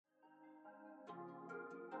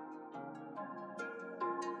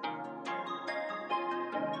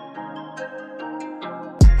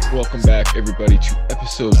Welcome back, everybody, to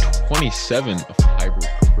episode 27 of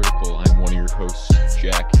Hypercritical. I'm one of your hosts,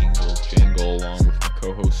 Jack Engel Jangle, along with my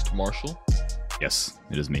co-host, Marshall. Yes,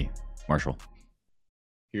 it is me, Marshall.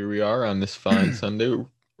 Here we are on this fine Sunday.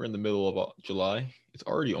 We're in the middle of July. It's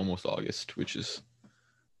already almost August, which is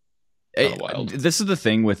kind of wild. This is the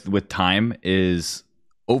thing with time is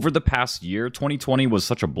over the past year, 2020 was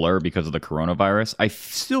such a blur because of the coronavirus. I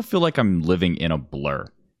still feel like I'm living in a blur.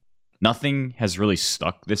 Nothing has really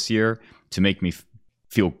stuck this year to make me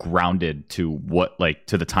feel grounded to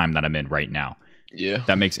to the time that I'm in right now. Yeah. If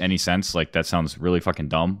that makes any sense. Like, that sounds really fucking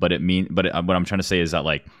dumb, but what I'm trying to say is that,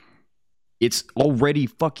 like, it's already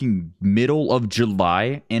fucking middle of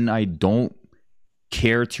July and I don't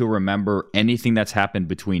care to remember anything that's happened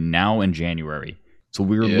between now and January. So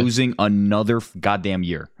we're losing another goddamn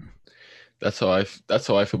year. That's how I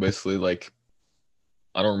feel. Basically, like,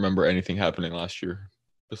 I don't remember anything happening last year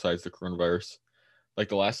besides the coronavirus. Like,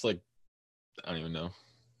 the last, like, I don't even know.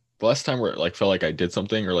 The last time where it, like, felt like I did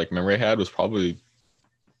something or, like, memory I had was probably,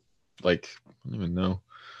 like, I don't even know.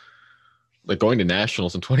 Like, going to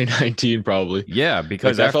nationals in 2019, probably. Yeah,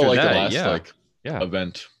 because like, after I felt like that, the last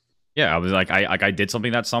event. Yeah, I was like, I did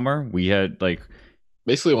something that summer. We had, like,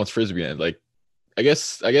 basically once Frisbee ended, like, I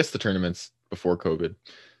guess the tournaments before COVID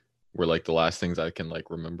were, like, the last things I can, like,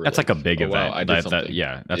 remember. That's like a big event. Wow, I did something.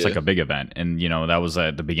 That's like a big event. And, you know, that was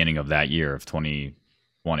at the beginning of that year of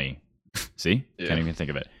 2020. See? Can't even think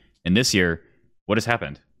of it. And this year, what has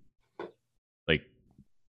happened? Like,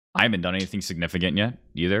 I haven't done anything significant yet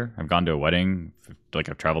either. I've gone to a wedding. Like,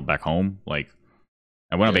 I've traveled back home. Like,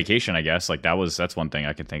 I went on vacation, I guess. Like, that's one thing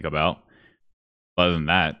I can think about. Other than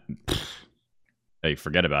that, hey,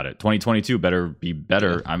 forget about it. 2022 better be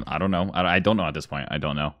better. Yeah. I don't know. I don't know at this point. I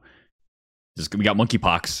don't know. We got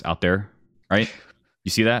monkeypox out there, right?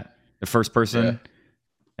 You see that? The first person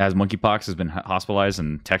that has monkeypox has been hospitalized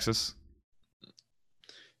in Texas.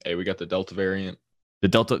 Hey, we got the Delta variant. We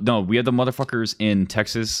had the motherfuckers in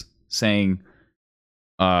Texas saying,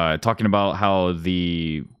 talking about how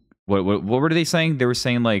what were they saying? They were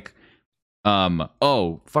saying, like,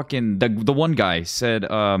 fucking the one guy said,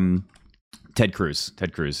 Ted Cruz,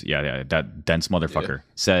 yeah, that dense motherfucker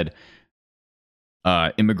said,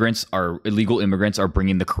 illegal immigrants are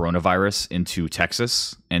bringing the coronavirus into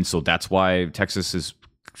Texas, and so that's why Texas's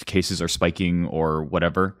cases are spiking or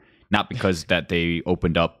whatever. Not because that they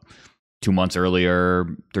opened up 2 months earlier,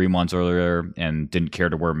 3 months earlier, and didn't care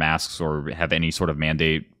to wear masks or have any sort of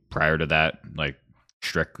mandate prior to that, like,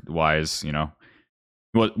 strict wise, you know.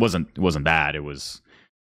 It wasn't that.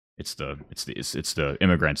 It's the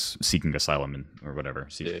immigrants seeking asylum or whatever,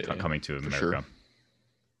 coming to America. Sure.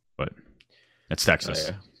 But it's Texas.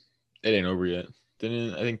 Oh, yeah. It ain't over yet.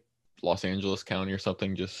 Didn't I think Los Angeles County or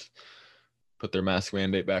something just put their mask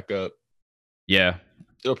mandate back up? Yeah.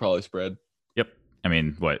 It'll probably spread. Yep. I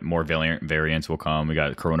mean, what more variants will come? We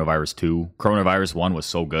got coronavirus 2. Coronavirus 1 was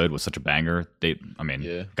so good, was such a banger.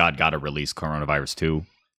 God gotta release coronavirus 2.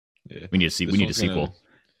 Yeah. We need a sequel.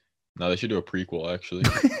 No, they should do a prequel, actually.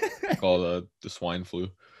 Called the swine flu.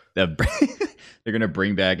 They're gonna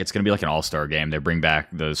bring back. It's gonna be like an all-star game. They bring back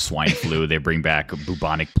the swine flu. They bring back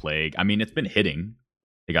bubonic plague. I mean, it's been hitting.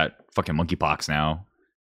 They got fucking monkeypox now.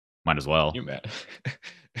 Might as well. You mad?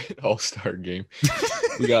 All-star game.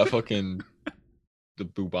 We got fucking the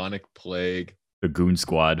bubonic plague. The Goon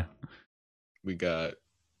Squad. We got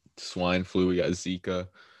swine flu. We got Zika.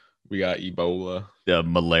 We got Ebola. The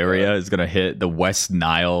malaria is going to hit. The West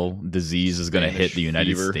Nile disease is going to hit the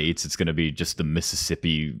United States. It's going to be just the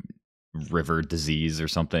Mississippi River disease or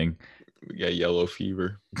something. We got yellow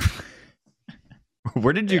fever.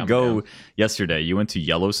 Where did you go yesterday? You went to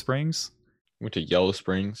Yellow Springs? Went to Yellow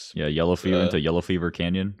Springs. Yeah, Yellow Fever, into Yellow Fever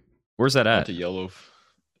Canyon. Where's that at?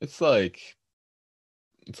 It's like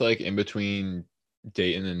in between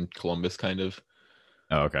Dayton and Columbus, kind of.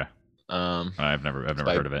 Oh, okay. I've never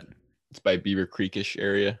heard of it. It's by Beaver Creekish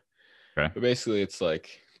area. Okay. But basically, it's got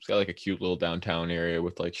like a cute little downtown area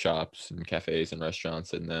with, like, shops and cafes and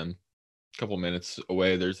restaurants, and then a couple minutes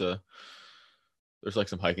away there's like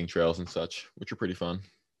some hiking trails and such, which are pretty fun.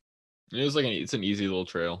 And it was like it's an easy little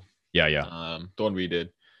trail. Yeah. The one we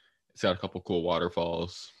did, it's got a couple cool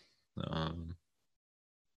waterfalls. It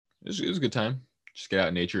was a good time. Just get out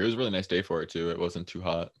in nature. It was a really nice day for it too. It wasn't too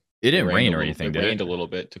hot. It didn't rain or anything, did it? It rained a little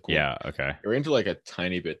bit to cool. Yeah, okay. It rained like a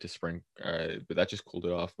tiny bit to spring, but that just cooled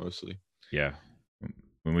it off mostly. Yeah.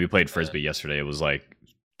 When we played Frisbee yesterday, it was like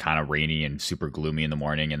kind of rainy and super gloomy in the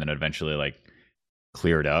morning, and then eventually like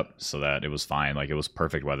cleared up so that it was fine. Like, it was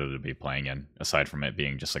perfect weather to be playing in, aside from it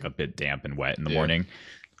being just like a bit damp and wet in the morning.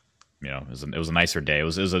 you know, it was a nicer day. It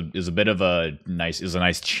was a bit of a nice, it was a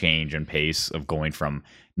nice change in pace of going from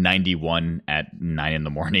 91 at 9 in the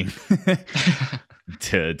morning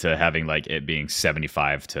to having like it being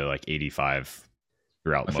 75 to like 85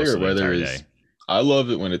 throughout My most favorite of the weather entire is day. I love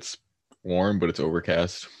it when it's warm but it's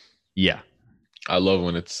overcast. Yeah. I love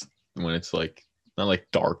when it's like not like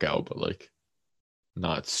dark out, but like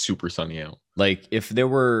not super sunny out. Like if there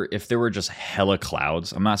were just hella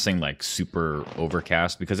clouds, I'm not saying like super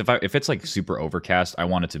overcast, because if it's like super overcast, I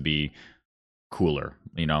want it to be cooler,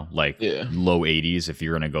 you know, like Yeah. low 80s if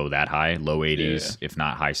you're going to go that high, low Yeah. 80s if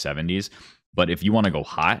not high 70s. But if you want to go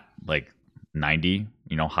hot, like 90,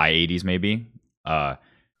 you know, high 80s maybe, a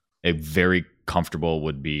very comfortable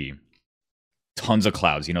would be tons of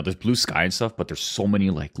clouds. You know, there's blue sky and stuff, but there's so many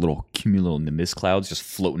like little cumulonimbus clouds just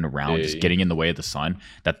floating around, just Yeah. getting in the way of the sun,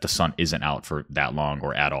 that the sun isn't out for that long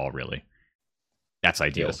or at all, really. That's Yeah,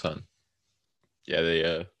 ideal. sun. Yeah,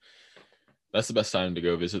 they that's the best time to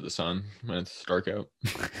go visit the sun when it's dark out.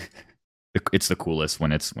 It's the coolest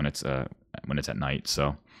when it's at night.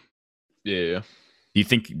 So, Yeah. do you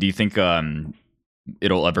think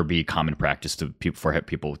it'll ever be common practice to people for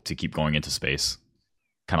people to keep going into space,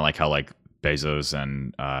 kind of like how like Bezos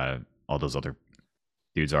and all those other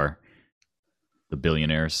dudes are, the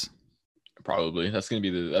billionaires? Probably. That's gonna be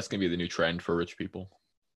the new trend for rich people.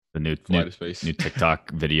 The new Fly to space. new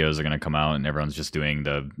TikTok videos are gonna come out, and everyone's just doing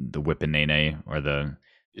the whip and nene or the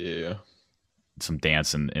Yeah. some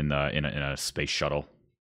dance in a space shuttle.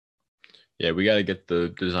 Yeah, we gotta get the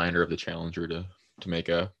designer of the Challenger to make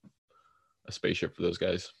a spaceship for those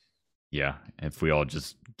guys. Yeah, if we all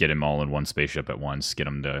just get them all in one spaceship at once, get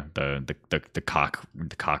them the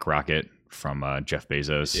cock rocket from Jeff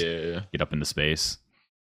Bezos, Yeah. get up into space.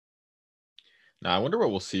 Now I wonder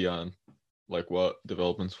what we'll see on like what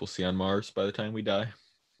developments we'll see on Mars by the time we die.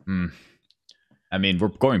 I mean, we're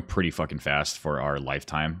going pretty fucking fast for our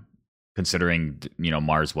lifetime, considering, you know,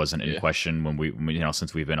 Mars wasn't in question when you know,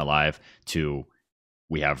 since we've been alive. To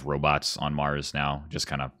we have robots on Mars now, just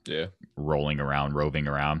kind of rolling around, roving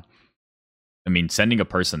around. I mean, sending a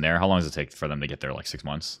person there, how long does it take for them to get there? Like 6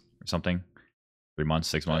 months or something? 3 months,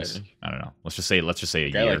 6 months? I don't know. Let's just say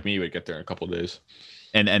a guy year. like me would get there in a couple of days.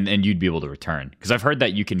 And you'd be able to return, because I've heard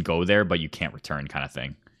that you can go there but you can't return, kind of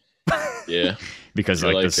thing. Yeah, because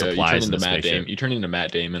like the supplies in the spaceship. You turn into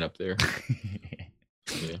Matt Damon up there.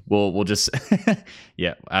 Yeah. We'll just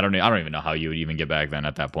yeah. I don't even know how you would even get back then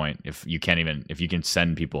at that point, if you can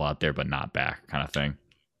send people out there but not back, kind of thing.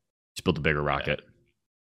 Just build a bigger rocket.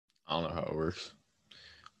 I don't know how it works.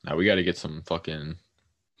 Now we got to get some fucking.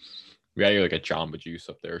 We got to get like a Jamba Juice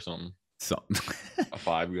up there or something. So a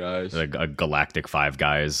Five Guys, like a galactic Five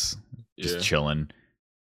Guys, just chilling. Can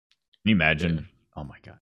you imagine? Yeah. Oh my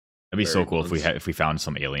god, that'd be so cool if we found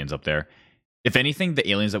some aliens up there. If anything, the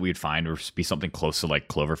aliens that we would find would be something close to like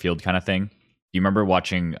Cloverfield kind of thing. Do you remember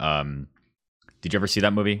watching? Did you ever see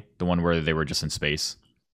that movie? The one where they were just in space.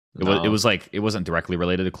 It was like, it wasn't directly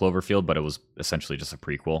related to Cloverfield, but it was essentially just a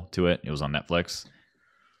prequel to it. It was on Netflix.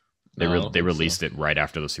 They released it right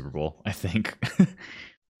after the Super Bowl, I think.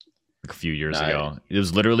 Like a few years ago. It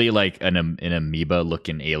was literally like an amoeba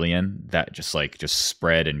looking alien that just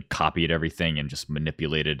spread and copied everything and just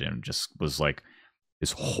manipulated, and just was like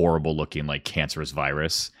this horrible looking like cancerous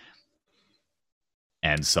virus.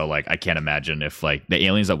 And so like I can't imagine if like the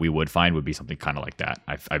aliens that we would find would be something kind of like that.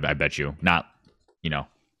 I bet you. Not, you know,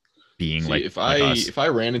 being like if us. if I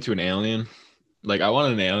ran into an alien, like I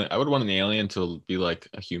would want an alien to be like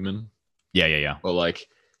a human. Yeah. But like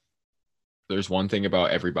there's one thing about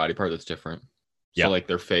every body part that's different. So like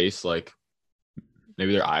their face, like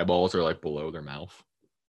maybe their eyeballs are like below their mouth.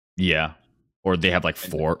 Yeah. Or they have like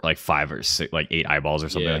 5 or 6, like 8 eyeballs or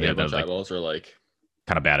something. Yeah, like that. Those eyeballs are like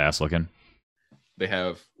kind of badass looking. They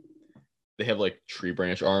have like tree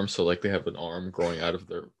branch arms, so like they have an arm growing out of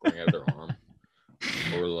their arm.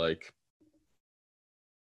 Or like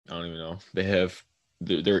I don't even know. They have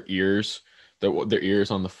their ears, their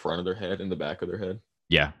ears on the front of their head and the back of their head.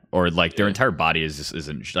 Yeah, or like their entire body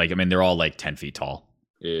isn't like, I mean, they're all like 10 feet tall.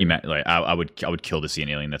 Yeah. Like I would kill to see an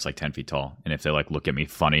alien that's like 10 feet tall, and if they like look at me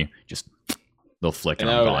funny, just they'll flick and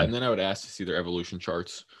I'm gone. And then I would ask to see their evolution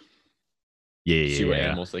charts. Yeah. See what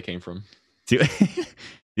animals they came from.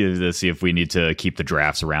 To see if we need to keep the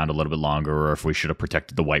giraffes around a little bit longer, or if we should have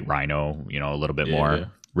protected the white rhino, you know, a little bit more. Yeah.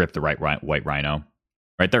 Rip the white rhino.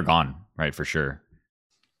 Right, they're gone. Right, for sure.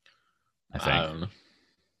 I think. I don't know.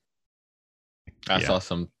 I saw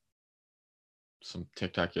some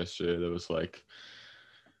TikTok yesterday that was like,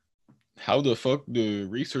 how the fuck do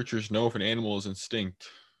researchers know if an animal is extinct?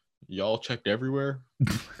 Y'all checked everywhere?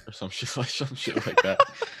 Or some shit like that.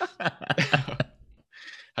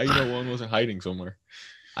 How you know hiding somewhere.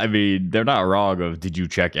 I mean, they're not wrong of did you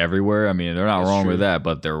check everywhere? I mean, they're not wrong with that,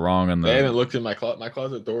 but they're wrong on the... They haven't looked in my closet. My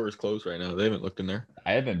closet door is closed right now. They haven't looked in there.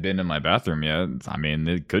 I haven't been in my bathroom yet. I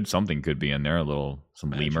mean, something could be in there.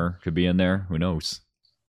 Some lemur could be in there. Who knows?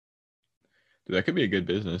 Dude, that could be a good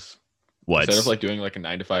business. What? Instead of like doing like a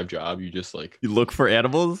 9-to-5 job, you just like... You look for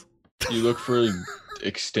animals? You look for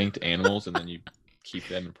extinct animals and then you keep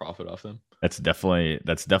them and profit off them. That's definitely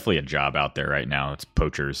a job out there right now. It's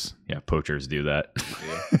poachers. Yeah, poachers do that.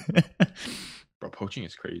 Yeah. Bro, poaching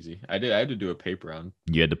is crazy. I had to do a paper round.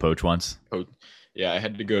 You had to poach once? Yeah, I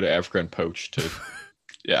had to go to Africa and poach to...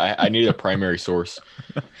 Yeah, I needed a primary source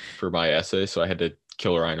for my essay, so I had to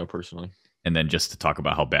kill a rhino personally. And then just to talk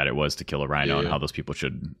about how bad it was to kill a rhino and how those people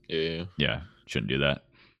shouldn't do that.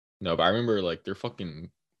 No, but I remember like they're fucking...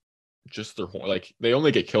 Just their horn, like they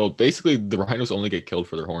only get killed. Basically, the rhinos only get killed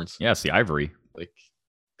for their horns. Yeah, it's the ivory. Like,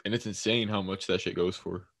 and it's insane how much that shit goes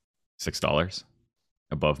for. $6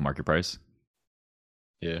 above market price.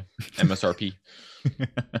 Yeah, MSRP.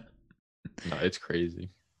 No, it's crazy.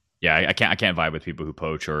 Yeah, I can't vibe with people who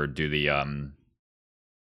poach or do the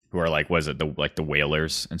who are like, what is it, the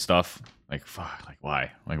whalers and stuff. Like, fuck, like why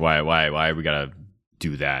we gotta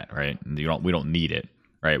do that, right? And we don't need it.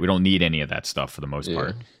 Right, we don't need any of that stuff for the most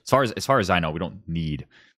part. As far as I know, we don't need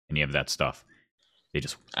any of that stuff.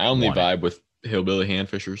 I only vibe with hillbilly hand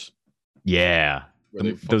fishers. Yeah,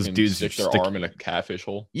 those dudes stick their arm in a catfish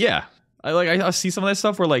hole. Yeah, I see some of that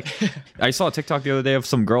stuff where like I saw a TikTok the other day of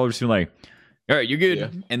some girl just being like, "All right, you're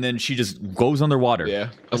good," and then she just goes underwater. Yeah,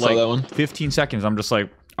 I saw that one. 15 seconds. I'm just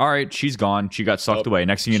like, all right, she's gone. She got sucked away.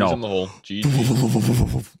 Next thing you know, she's in the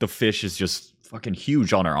hole. The fish is just fucking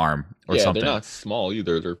huge on her arm or something. They're not small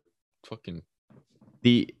either. They're fucking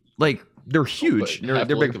they're huge. They're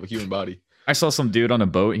big of a human body. I saw some dude on a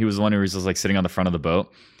boat. He was the one who was just like sitting on the front of the boat.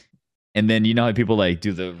 And then you know how people like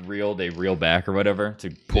do they reel back or whatever to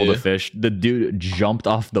pull the fish. The dude jumped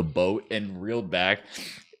off the boat and reeled back,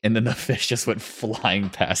 and then the fish just went flying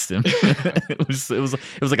past him. it was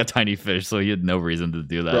like a tiny fish, so he had no reason to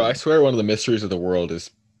do that. Bro, I swear one of the mysteries of the world is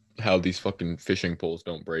how these fucking fishing poles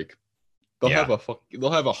don't break. They'll have a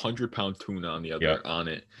 100-pound tuna on the other on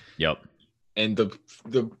it. Yep. And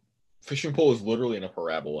the fishing pole is literally in a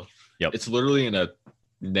parabola. Yep. It's literally in a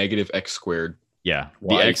negative x squared. Yeah.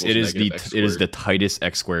 It is the tightest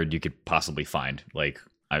x squared you could possibly find. Like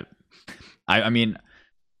I mean,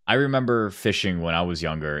 I remember fishing when I was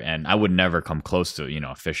younger, and I would never come close to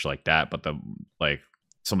a fish like that. But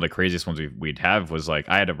some of the craziest ones we'd have was like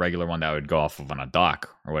I had a regular one that I would go off of on a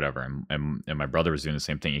dock or whatever, and my brother was doing the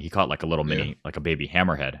same thing. He caught like a little mini, like a baby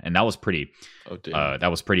hammerhead, and that was pretty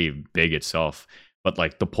big itself. But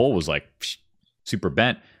like the pole was like super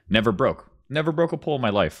bent, never broke a pole in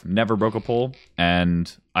my life, never broke a pole,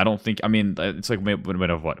 and I don't think it's like made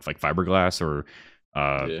of what, like fiberglass or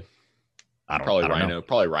I don't know.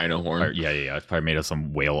 Probably rhino horn. It's probably made of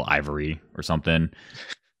some whale ivory or something,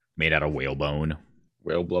 made out of whale bone.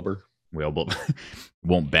 Whale blubber.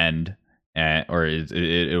 Won't bend, or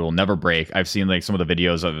it will never break. I've seen like some of the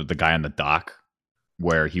videos of the guy on the dock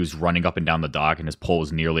where he was running up and down the dock and his pole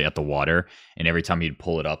was nearly at the water, and every time he'd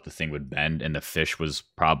pull it up, the thing would bend, and the fish was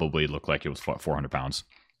probably looked like it was 400 pounds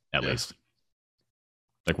at least.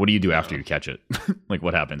 Like, what do you do after you catch it? Like,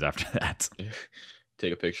 what happens after that?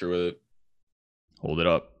 Take a picture with it. Hold it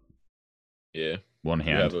up. Yeah. One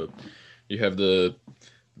hand. You have the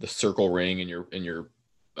circle ring in your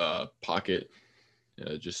pocket,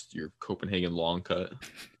 just your Copenhagen long cut,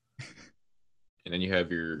 and then you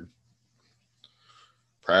have your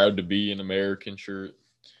proud to be an American shirt,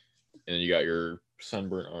 and then you got your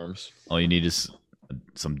sunburnt arms. All you need is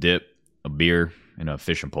some dip, a beer, and a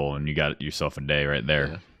fishing pole, and you got yourself a day right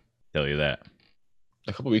there. Tell you that.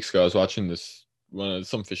 A couple weeks ago, I was watching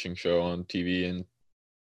some fishing show on TV, and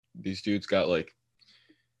these dudes got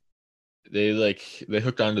they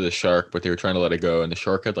hooked onto the shark, but they were trying to let it go, and the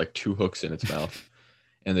shark had like 2 hooks in its mouth,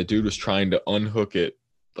 and the dude was trying to unhook it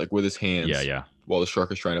like with his hands. Yeah. While the shark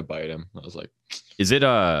was trying to bite him. I was like, "Is it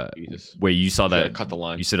Jesus. Wait, you saw that? Cut the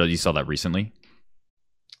line. You said you saw that recently?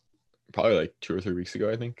 Probably like 2 or 3 weeks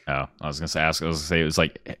ago, I think. Oh, I was gonna say it was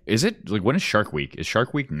like, is it like, when is Shark Week? Is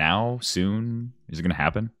Shark Week now? Soon? Is it gonna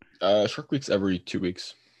happen? Shark Week's every 2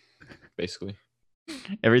 weeks, basically.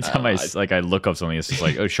 Every time I look up something, it's just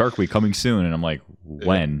like, oh, Shark Week coming soon, and I'm like,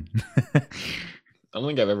 when? I don't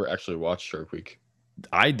think I've ever actually watched Shark Week.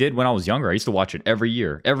 I did when I was younger. I used to watch it every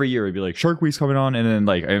year. Every year it'd be like, Shark Week's coming on, and then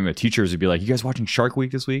like my teachers would be like, you guys watching Shark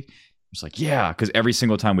Week this week? It's like, yeah, because every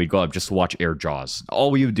single time we'd go up just to watch Air Jaws.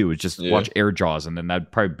 All we would do is just watch Air Jaws, and then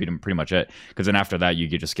that'd probably be pretty much it. Because then after that, you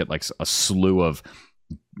could just get like a slew of,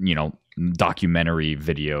 documentary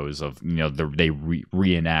videos of they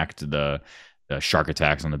reenact the shark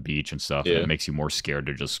attacks on the beach and stuff, and it makes you more scared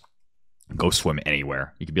to just go swim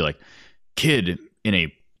anywhere. You could be like, kid in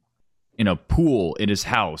a pool in his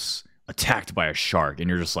house attacked by a shark, and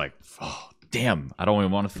you're just like, oh damn, I don't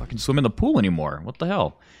even want to fucking swim in the pool anymore. What the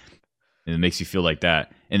hell? And it makes you feel like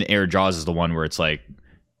that. And Air Jaws is the one where it's like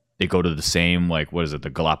they go to the same, like, what is it, the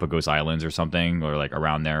Galapagos Islands or something, or like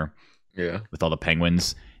around there, with all the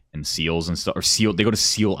penguins and seals and stuff. Or they go to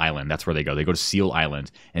Seal Island. That's where they go. They go to Seal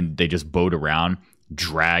Island, and they just boat around,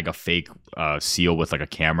 drag a fake seal with like a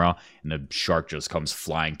camera, and the shark just comes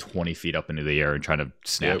flying 20 feet up into the air and trying to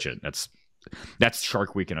snatch it. That's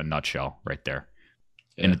Shark Week in a nutshell right there.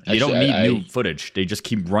 And they don't need new footage. They just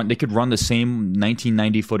they could run the same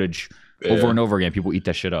 1990 footage over and over again. People eat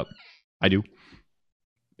that shit up. I do.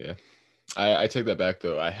 Yeah. I take that back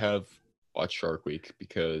though. I have watched Shark Week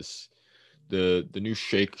because the new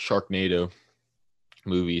Sharknado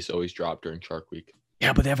movies always drop during Shark Week.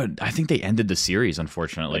 Yeah, but I think they ended the series,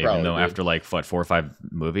 unfortunately, even though after like 4 or 5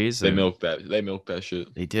 movies. They milked that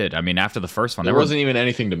shit. They did. I mean, after the first one, there wasn't even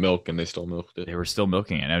anything to milk, and they still milked it. They were still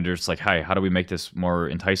milking it. And they're just like, hi, how do we make this more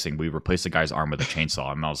enticing? We replaced the guy's arm with a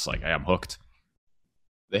chainsaw. And I was like, hey, I'm hooked.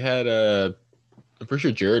 They had, I'm pretty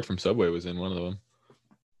sure Jared from Subway was in one of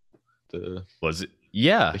them. Was it?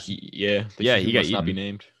 Yeah. He got eaten. Not be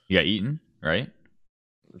named. He got eaten, right?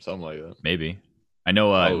 Or something like that. Maybe. I know.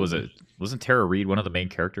 Wasn't Tara Reid one of the main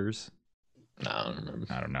characters? No, I don't remember.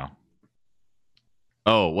 I don't know.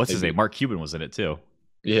 Oh, what's his name? Mark Cuban was in it too.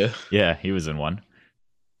 Yeah. Yeah, he was in one.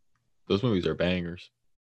 Those movies are bangers.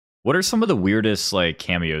 What are some of the weirdest like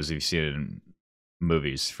cameos you've seen in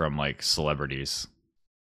movies from like celebrities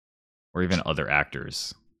or even other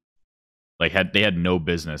actors? Like they had no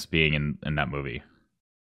business being in that movie.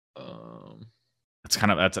 That's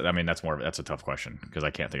a tough question because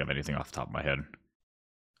I can't think of anything off the top of my head.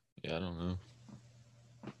 Yeah, I don't know.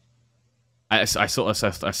 I still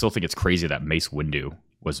think it's crazy that Mace Windu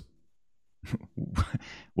was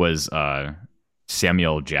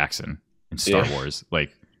Samuel Jackson in Star Wars,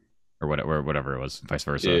 like, or whatever it was, vice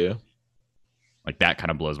versa. Yeah. Like that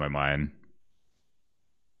kind of blows my mind.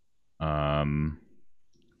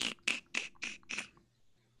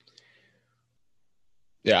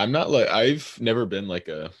 Yeah, I've never been like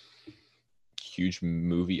a huge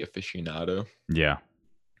movie aficionado. Yeah.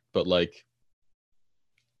 But like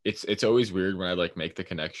it's always weird when I like make the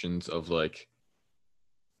connections of like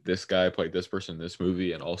this guy played this person in this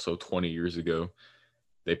movie and also 20 years ago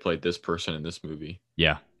they played this person in this movie.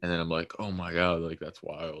 Yeah. And then I'm like, oh my god, like that's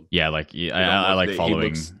wild. Yeah, like I like following. He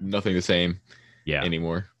looks nothing the same. Yeah.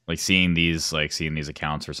 Anymore. Like seeing these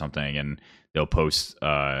accounts or something, and they'll post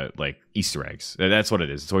like Easter eggs. That's what it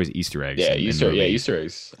is. It's always Easter eggs. Yeah, Easter eggs. Easter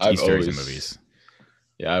eggs in movies.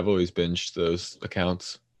 Yeah, I've always binged those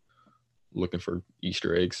accounts looking for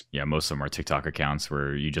Easter eggs. Yeah, most of them are TikTok accounts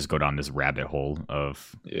where you just go down this rabbit hole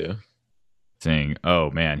of saying,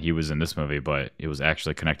 oh man, he was in this movie, but it was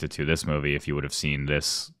actually connected to this movie if you would have seen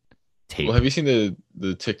this tape. Well, have you seen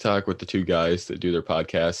the TikTok with the two guys that do their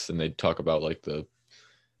podcasts and they talk about like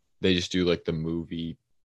they just do like the movie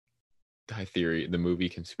theory, the movie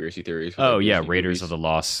conspiracy theories? Oh yeah, Raiders movies. Of the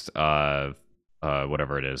Lost,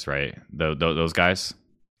 whatever it is, right? Those guys.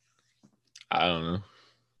 I don't know.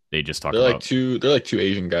 They just talk they're about they're like two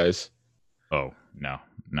Asian guys. Oh no,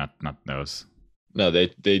 not those. No, they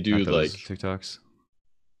do like TikToks.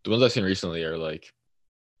 The ones I've seen recently are like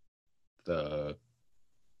the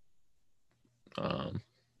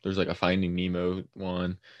there's like a Finding Nemo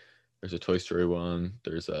one. There's a Toy Story one.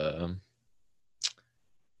 There's a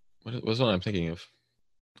what's one I'm thinking of?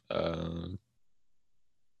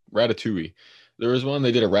 Ratatouille. There was one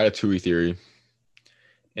they did a Ratatouille theory,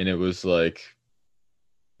 and it was like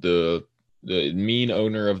the mean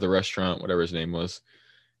owner of the restaurant, whatever his name was,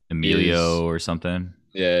 Emilio or something.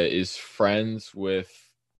 Yeah, is friends with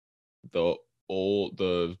who's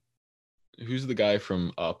the guy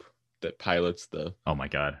from Up that pilots the. Oh my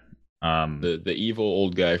god. The evil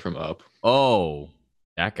old guy from Up. Oh,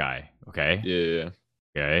 that guy. Okay. Yeah.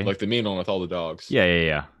 Okay. Like the mean one with all the dogs.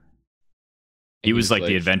 Yeah. He was like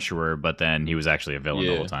the adventurer, but then he was actually a villain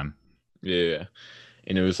the whole time. Yeah.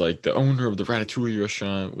 And it was like the owner of the Ratatouille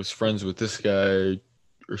restaurant was friends with this guy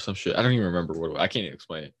or some shit. I don't even remember what it was. I can't even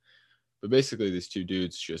explain it. But basically these two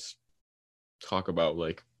dudes just talk about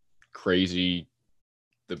like crazy,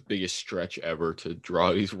 the biggest stretch ever to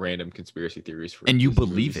draw these random conspiracy theories for. And you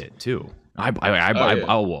believe it too. I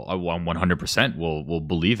 100% will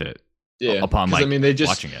believe it. Yeah. Upon like they just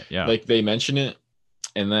watching it. Yeah. Like they mention it,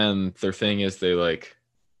 and then their thing is they like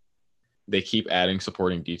they keep adding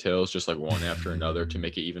supporting details just like one after another to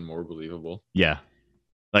make it even more believable. Yeah.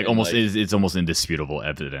 Like And almost like it's almost indisputable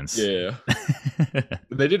evidence. yeah.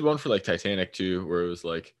 They did one for like Titanic too, where it was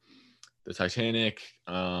like the Titanic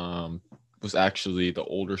was actually the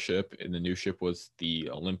older ship, and the new ship was the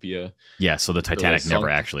Olympia. Yeah, so the Titanic never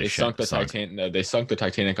actually sunk the Titanic. No, they sunk the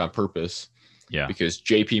Titanic on purpose. Yeah, because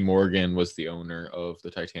J.P. Morgan was the owner of the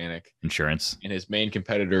Titanic. Insurance. And his main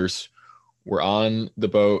competitors were on the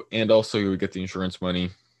boat, and also he would get the insurance money.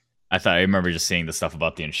 I remember just seeing the stuff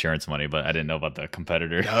about the insurance money, but I didn't know about the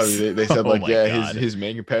competitors. No, they said like, his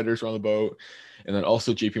main competitors were on the boat. And then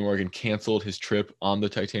also JP Morgan canceled his trip on the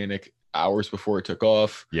Titanic hours before it took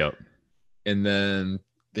off. Yep. And then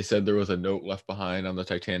they said there was a note left behind on the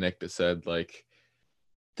Titanic that said like,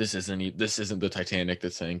 this isn't the Titanic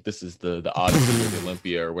that's saying this is the Odyssey or the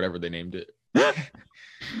Olympia or whatever they named it.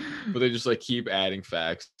 But they just like keep adding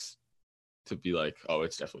facts to be like, oh,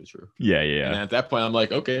 it's definitely true. Yeah. And at that point, I'm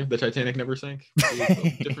like, okay, the Titanic never sank. It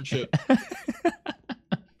was a different ship.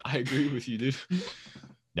 I agree with you, dude.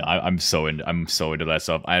 No, I'm so into that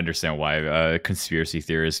stuff. I understand why conspiracy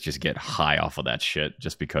theorists just get high off of that shit,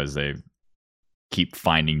 just because they keep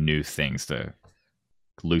finding new things to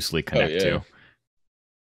loosely connect to.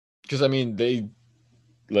 Because I mean, they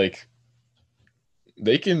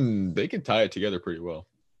can tie it together pretty well.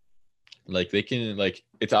 Like they can, like,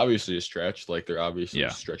 it's obviously a stretch. Like they're obviously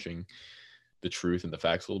stretching the truth and the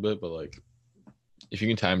facts a little bit, but like if you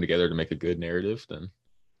can tie them together to make a good narrative, then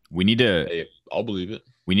we need to. I'll believe it.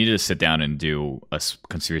 We need to sit down and do a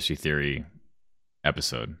conspiracy theory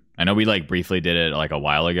episode. I know we like briefly did it like a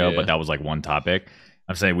while ago, but that was like one topic.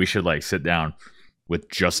 I'm saying we should like sit down with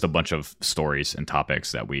just a bunch of stories and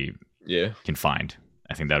topics that we can find.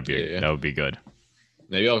 I think that would be good.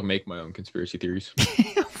 Maybe I'll make my own conspiracy theories.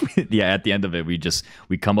 Yeah, at the end of it,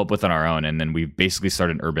 we come up with on our own, and then we basically start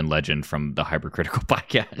an urban legend from the Hypercritical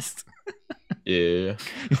podcast. Yeah.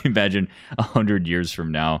 Imagine 100 years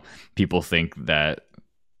from now, people think that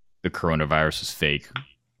the coronavirus is fake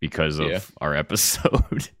because of our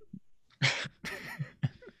episode.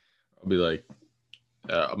 I'll be like,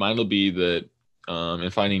 mine will be that in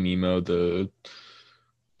Finding Nemo, the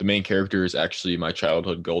main character is actually my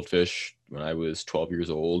childhood goldfish when I was 12 years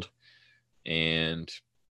old. And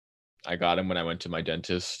I got him when I went to my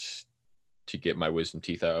dentist to get my wisdom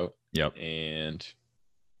teeth out. Yep. And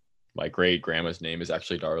my great grandma's name is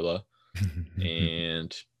actually Darla.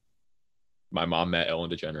 And my mom met Ellen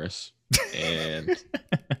DeGeneres. And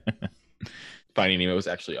Finding Nemo was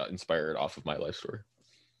actually inspired off of my life story.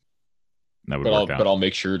 That would work out. But I'll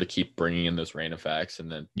make sure to keep bringing in those random facts,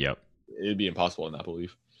 and then it'd be impossible to not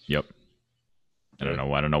believe. Yep. I don't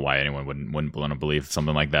know why anyone wouldn't want to believe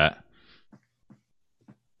something like that.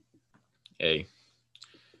 Hey,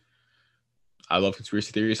 I love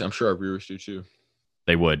conspiracy theories. I'm sure our viewers do too.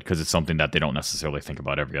 They would, because it's something that they don't necessarily think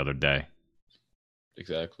about every other day.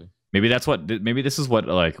 Exactly. Maybe this is what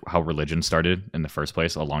like how religion started in the first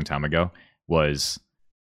place a long time ago, was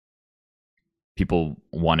people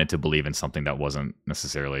wanted to believe in something that wasn't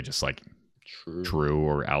necessarily just like true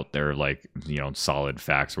or out there, like, you know, solid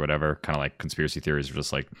facts or whatever. Kind of like conspiracy theories are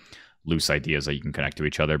just like loose ideas that you can connect to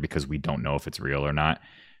each other because we don't know if it's real or not.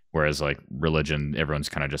 Whereas like religion, everyone's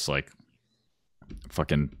kind of just like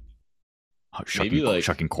fucking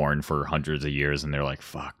shucking corn for hundreds of years, and they're like,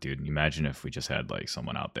 fuck, dude, imagine if we just had like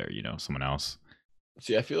someone out there, you know, someone else.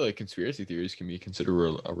 See, I feel like conspiracy theories can be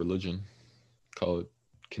considered a religion. Call it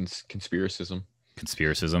conspiracism.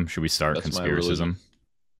 Conspiracism? Should we start conspiracism?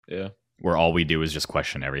 Yeah. Where all we do is just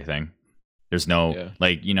question everything. There's no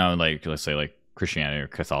like, you know, like let's say like Christianity or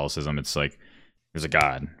Catholicism, it's like there's a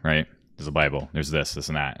God, right? There's a Bible, there's this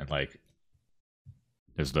and that, and like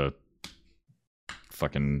there's the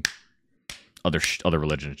fucking other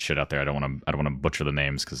religion shit out there. I don't want to butcher the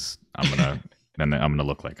names because I'm gonna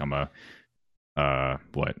look like I'm a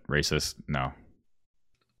racist? No.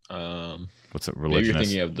 What's a religion? Maybe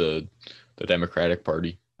you're thinking of the Democratic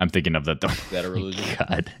Party. I'm thinking of that. Is that a religion?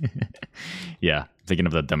 God. Yeah, thinking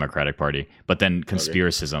of the Democratic Party. But then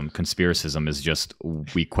conspiracism is just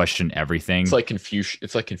we question everything. It's like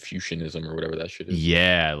Confucianism or whatever that shit is.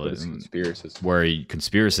 Yeah, it's conspiracism.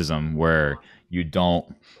 Conspiracism where you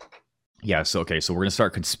don't. Yeah, so we're gonna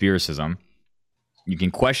start conspiracism. You can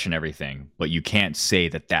question everything, but you can't say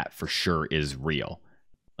that for sure is real.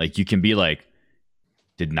 Like you can be like,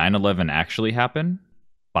 did 9/11 actually happen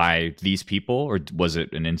by these people, or was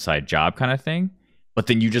it an inside job kind of thing? But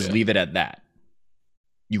then you just leave it at that.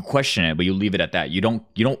 You question it, but you leave it at that. You don't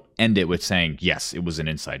end it with saying yes, it was an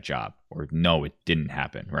inside job, or no, it didn't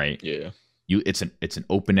happen, right? Yeah. It's an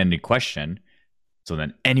open-ended question, So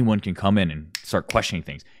then anyone can come in and start questioning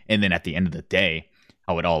things. And then at the end of the day,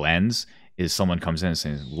 how it all ends is someone comes in and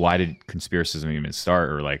says, why did conspiracism even start?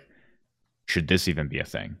 Or like, should this even be a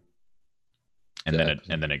thing? And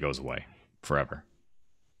then it goes away forever.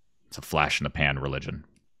 It's a flash in the pan religion.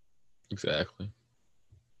 Exactly.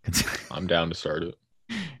 I'm down to start it.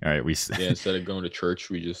 All right, instead of going to church,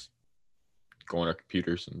 we just go on our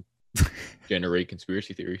computers and generate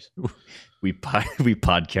conspiracy theories. We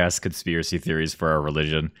podcast conspiracy theories for our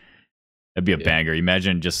religion. That'd be a banger.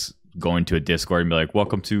 Imagine just going to a Discord and be like,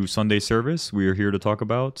 "Welcome to Sunday service. We are here to talk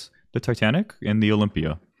about the Titanic and the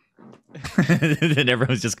Olympia." And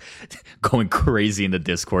everyone's just going crazy in the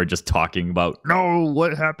Discord, just talking about, no,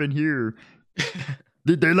 what happened here?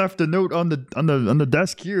 They left a note on the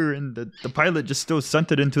desk here, and the pilot just still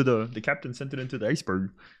sent it into the captain sent it into the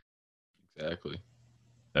iceberg. Exactly.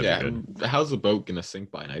 How's the boat gonna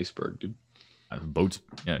sink by an iceberg, dude? Boats,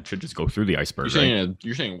 it should just go through the iceberg.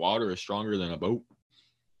 You're saying water is stronger than a boat?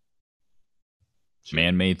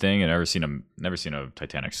 Man-made thing. I've never seen a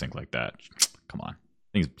Titanic sink like that. Come on.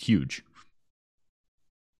 Thing's huge.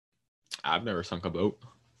 I've never sunk a boat.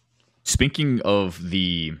 Speaking of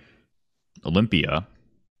the Olympia,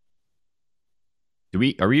 are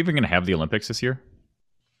we even going to have the Olympics this year?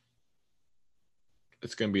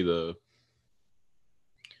 It's going to be the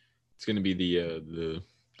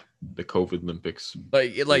COVID Olympics.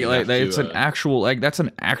 It's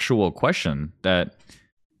an actual question that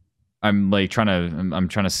I'm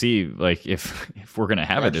trying to see like if we're gonna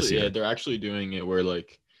have it this year. Yeah, they're actually doing it where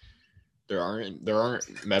like there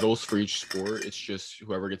aren't medals for each sport. It's just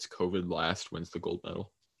whoever gets COVID last wins the gold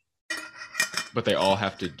medal. But they all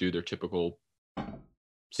have to do their typical.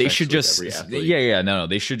 They should just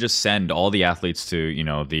They should just send all the athletes to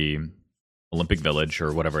the Olympic Village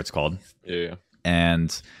or whatever it's called. Yeah.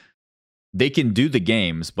 And they can do the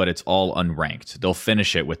games, but it's all unranked. They'll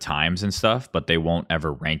finish it with times and stuff, but they won't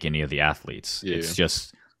ever rank any of the athletes. Yeah. It's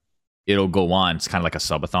just, it'll go on. It's kind of like a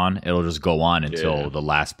subathon. It'll just go on until the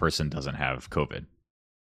last person doesn't have COVID.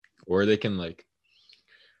 Or they can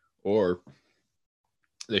or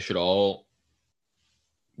they should all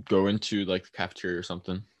go into like the cafeteria or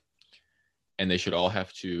something, and they should all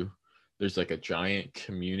have to, there's like a giant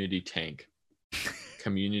community tank,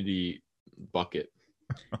 community bucket,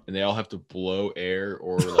 and they all have to blow air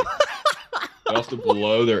or like they have to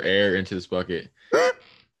blow their air into this bucket,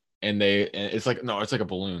 and it's like a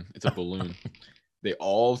balloon. It's a balloon. They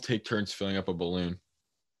all take turns filling up a balloon,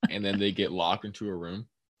 and then they get locked into a room,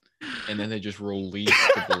 and then they just release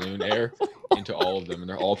the balloon air into all of them, and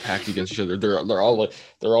they're all packed against each other. They're all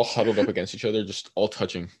huddled up against each other, just all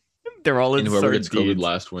touching. They're all in, and whoever gets COVID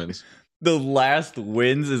last wins. The last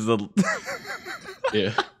wins is the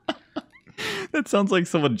yeah. That sounds like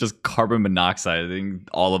someone just carbon monoxiding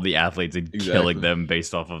all of the athletes and killing them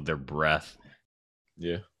based off of their breath.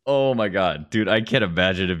 Yeah. Oh my god, dude! I can't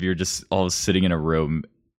imagine if you're just all sitting in a room.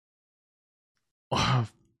 Oh,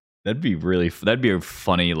 that'd be a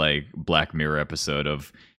funny like Black Mirror episode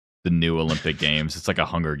of the new Olympic Games. It's like a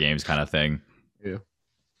Hunger Games kind of thing. Yeah.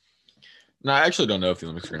 No, I actually don't know if the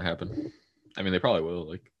Olympics are gonna happen. I mean, they probably will.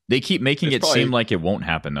 Like they keep making it seem like it won't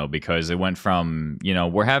happen though, because it went from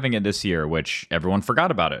we're having it this year, which everyone forgot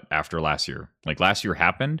about it after last year. Like last year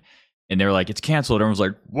happened, and they were like, it's canceled. Everyone's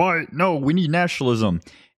like, what? No, we need nationalism.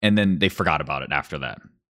 And then they forgot about it after that.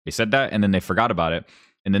 They said that, and then they forgot about it.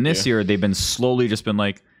 And then this year, they've been slowly just been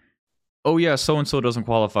like, oh, yeah, so-and-so doesn't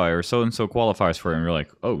qualify, or so-and-so qualifies for it. And you're like,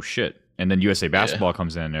 oh, shit. And then USA Basketball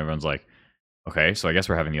comes in, and everyone's like, okay, so I guess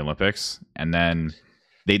we're having the Olympics. And then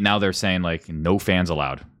they're saying, like, no fans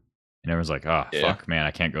allowed. And everyone's like, oh, fuck, man,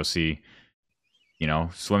 I can't go see,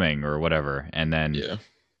 swimming or whatever. And then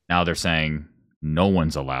now they're saying no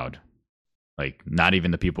one's allowed. Like, not even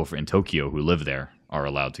the people in Tokyo who live there are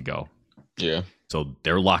allowed to go. Yeah. So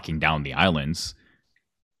they're locking down the islands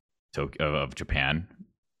of Japan.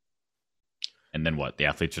 And then what? The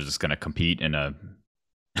athletes are just going to compete in a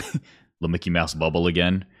the Mickey Mouse bubble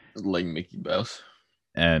again. Like Mickey Mouse.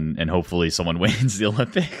 And hopefully someone wins the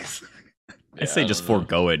Olympics. I say just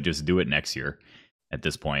forego it. Just do it next year at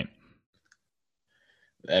this point.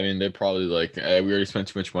 I mean, they probably we already spent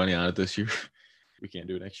too much money on it this year. We can't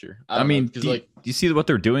do it next year. I mean, do you see what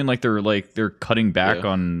they're doing? Like they're cutting back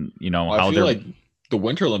on how I feel like the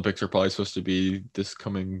Winter Olympics are probably supposed to be this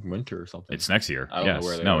coming winter or something. It's next year. I don't know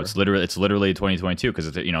where they are. It's literally 2022 because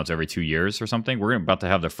it's every 2 years or something. We're about to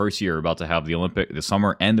have the first year. About to have the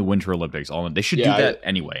summer and the Winter Olympics all in. They should do that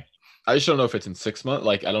anyway. I just don't know if it's in 6 months.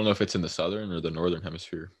 Like I don't know if it's in the southern or the northern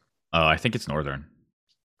hemisphere. I think it's northern.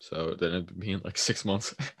 So then it'd be in like 6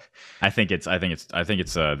 months. I think it's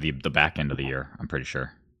the back end of the year. I'm pretty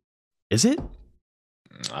sure. Is it?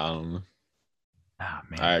 I don't know. Ah, I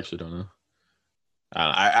man. actually don't know.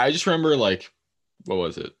 I just remember like, what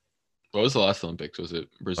was it? What was the last Olympics? Was it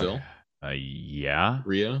Brazil, Yeah.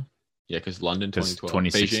 Rio? Yeah, because London Because 2012,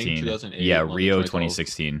 Beijing 2016. Yeah, 2008, London Rio 2012.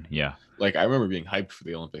 2016. Yeah. Like I remember being hyped for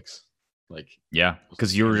the Olympics. Like Yeah. I was like,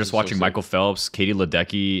 Because you were damn, this just is so watching sick. Michael Phelps, Katie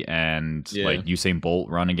Ledecky, and Yeah, like Usain Bolt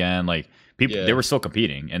run again. Like people, they yeah, were still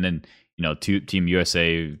competing. And then, Team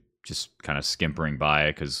USA just kind of skimpering by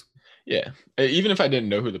because, yeah. Even if I didn't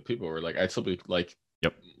know who the people were, like I'd still be like,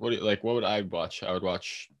 yep. what would I watch? I would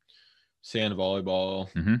watch sand volleyball,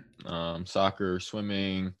 Hmm. soccer,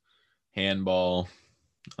 swimming, handball,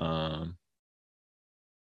 um,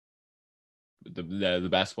 the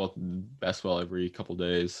basketball every couple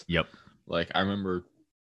days. Yep. Like I remember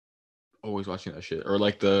always watching that shit. Or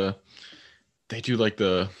like they do like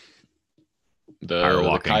Power the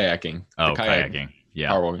walking. kayaking, the Oh, kayak kayaking. Yeah.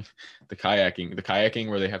 power walking, the kayaking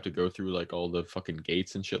where they have to go through like all the fucking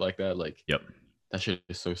gates and shit like that. Like Yep. that shit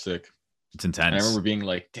is so sick. It's And I intense. remember being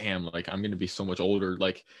like, damn, like I'm gonna be so much older.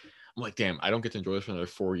 Like I'm like, damn, I don't get to enjoy this for another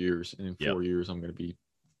 4 years, and in Yep. 4 years I'm gonna be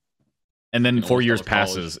And then freaking 4 almost done years with college.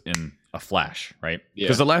 passes in a flash, right?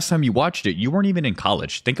 Because Yeah, the last time you watched it, you weren't even in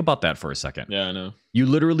college. Think about that for a second. yeah, I know. You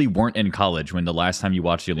literally weren't in college when the last time you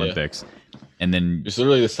watched the Yeah, Olympics. And then, it's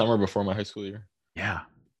literally the summer before my high school year. yeah.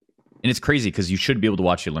 And it's crazy because you should be able to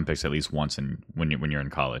watch the Olympics at least once when you're in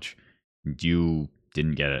college. You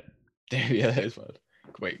didn't get it. Damn, yeah, that is fun.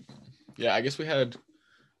 Wait, yeah, I guess we had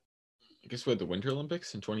the Winter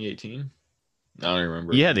Olympics in 2018. I don't even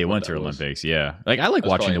remember Yeah, the what that Winter was. Olympics. Yeah. Like, I like That was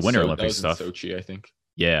watching probably the in Winter so that Olympics was in stuff. Sochi, I think.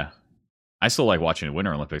 Yeah. I still like watching the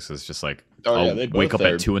Winter Olympics. It's just like, Oh yeah, I'll they wake both up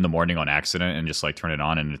are. at 2 in the morning on accident and just like turn it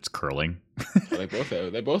on and it's curling. They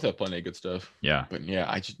both have plenty of good stuff. Yeah. But yeah,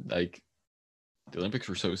 I just like the Olympics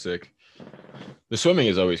were so sick. The swimming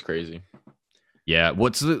is always crazy. Yeah.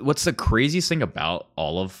 What's the craziest thing about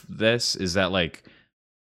all of this is that like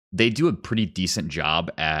they do a pretty decent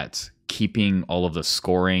job at keeping all of the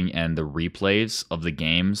scoring and the replays of the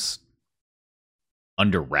games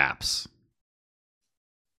under wraps,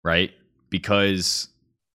 right? Because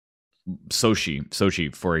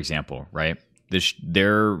Sochi, for example, right?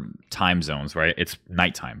 Their time zones, right? It's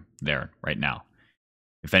nighttime there right now.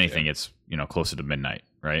 If anything, Yeah, it's closer to midnight,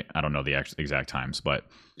 right? I don't know the exact times, but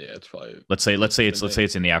yeah, it's probably let's say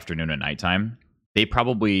it's in the afternoon at nighttime. They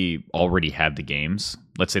probably already had the games.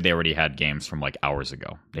 Let's say they already had games from like hours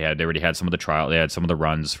ago. They already had some of the trial. They had some of the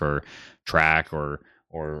runs for track or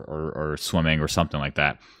swimming or something like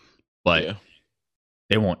that. But yeah,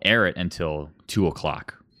 they won't air it until 2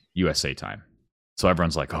 o'clock USA time. So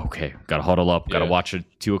everyone's like, oh, okay, gotta huddle up, gotta yeah, watch it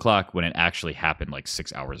 2 o'clock when it actually happened like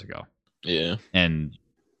 6 hours ago. yeah, And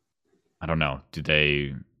I don't know. Do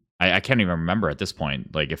they? I can't even remember at this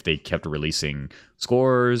point, like if they kept releasing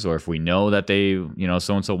scores or if we know that they,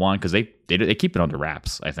 so and so won because they keep it under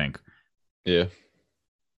wraps. I think. yeah. No,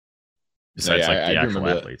 Besides, yeah, like I the do actual remember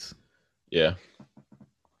that. athletes. Yeah.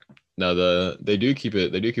 No, they do keep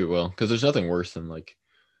it well because there's nothing worse than like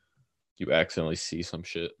you accidentally see some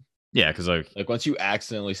shit. Yeah, because Like once you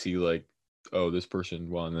accidentally see like, oh, this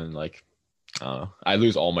person won, then like, I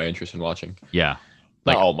lose all my interest in watching. yeah,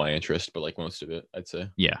 Not like all my interest, but like most of it, I'd say.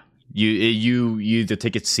 yeah, you either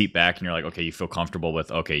take a seat back and you're like, okay, you feel comfortable with,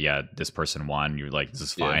 okay, yeah, this person won. You're like, this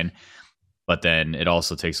is Yeah, fine. But then it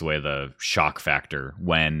also takes away the shock factor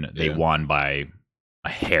when they yeah, won by a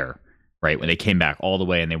hair, right? When they came back all the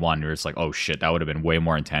way and they won, you're just like, oh shit, that would have been way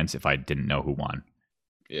more intense if I didn't know who won.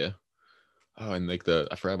 yeah. Oh, and like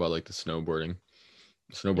I forgot about like the snowboarding.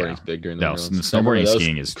 Yeah. Snowboarding's big during the No, Winter Olympics. I snowboarding remember and that was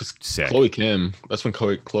skiing is because sick. Chloe Kim. That's when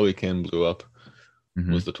Chloe Kim blew up.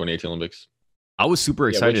 Hmm. Was the 2018 Olympics? I was super Yeah,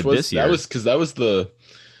 which excited was this year. that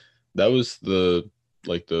was the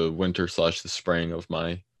like the winter slash the spring of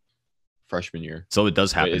my freshman year. So it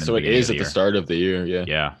does happen in the So it beginning of is the at the year. start of the year. Yeah,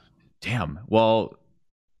 Yeah. Damn. Well,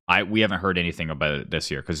 we haven't heard anything about it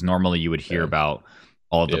this year because normally you would hear yeah, about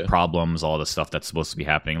all the yeah, problems, all the stuff that's supposed to be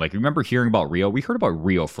happening. Like, remember hearing about Rio? We heard about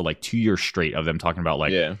Rio for like 2 years straight of them talking about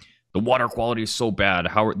like yeah, the water quality is so bad.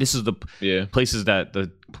 This is the yeah, places that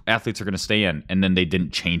the athletes are going to stay in, and then they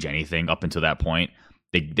didn't change anything up until that point.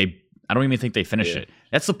 They I don't even think they finished yeah, it.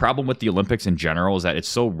 That's the problem with the Olympics in general is that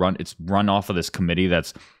it's run off of this committee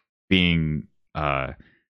that's being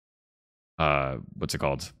what's it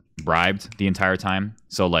called, bribed the entire time.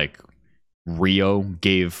 So like Rio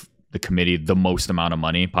gave the committee the most amount of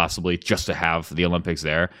money possibly just to have the Olympics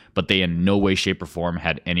there, but they in no way, shape, or form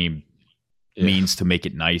had any yeah, means to make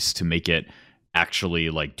it nice, to make it actually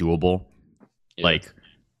like doable. yeah, Like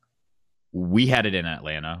we had it in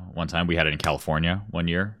Atlanta one time, we had it in California one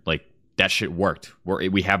year. Like that shit worked.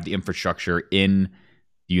 We have the infrastructure in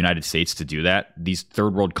the United States to do that, these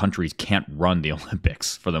third world countries can't run the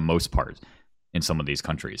Olympics for the most part in some of these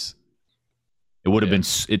countries. It would have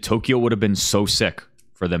been Tokyo would have been so sick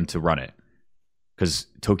for them to run it, because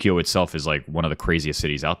Tokyo itself is like one of the craziest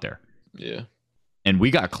cities out there. Yeah. And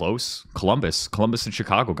we got close. Columbus and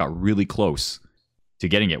Chicago got really close to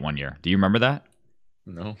getting it one year. Do you remember that?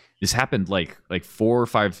 No. This happened like 4 or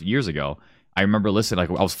 5 years ago. I remember listening,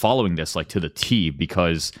 like I was following this like to the T,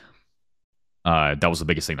 because that was the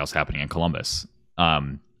biggest thing that was happening in Columbus.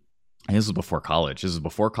 And this was before college. This is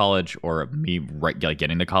before college, or me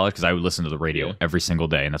getting to college, because I would listen to the radio every single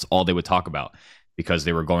day, and that's all they would talk about, because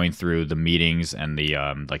they were going through the meetings and the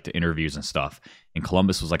like the interviews and stuff. And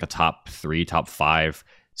Columbus was like a top 3, top 5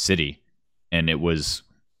 city, and it was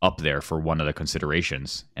up there for one of the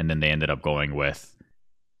considerations. And then they ended up going with,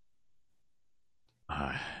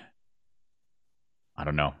 I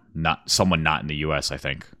don't know, not in the U.S. I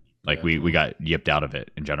think. Like we got yipped out of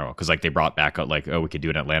it in general, because like they brought back up like, oh, we could do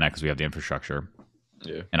it in Atlanta because we have the infrastructure.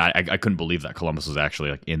 Yeah. And I couldn't believe that Columbus was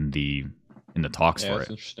actually like in the talks for it.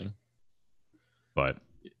 That's interesting. But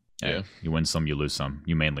yeah, you win some, you lose some.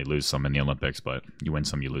 You mainly lose some in the Olympics, but you win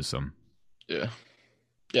some, you lose some. Yeah.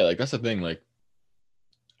 Yeah, like that's the thing. Like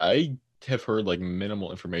I have heard like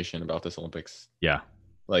minimal information about this Olympics. Yeah.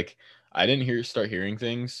 Like I didn't start hearing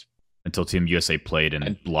things until Team USA played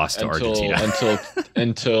and lost to Argentina.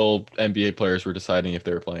 until NBA players were deciding if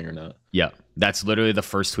they were playing or not. Yeah, that's literally the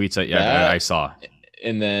first tweets I saw.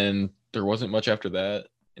 And then there wasn't much after that.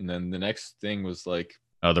 And then the next thing was like,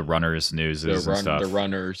 oh, the runners news and stuff. The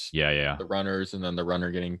runners. Yeah. The runners, and then the runner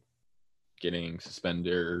getting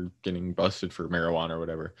suspended or getting busted for marijuana or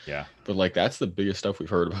whatever. Yeah. But like that's the biggest stuff we've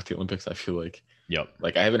heard about the Olympics, I feel like. Yep.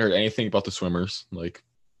 Like I haven't heard anything about the swimmers, like,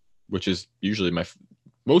 which is usually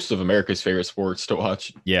most of America's favorite sports to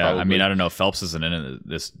watch. Yeah, probably. I mean, I don't know. Phelps isn't in it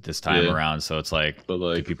this time around, so it's like, but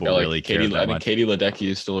like, do people really care that much? Katie Ledecky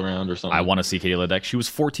is still around or something. I want to see Katie Ledecky. She was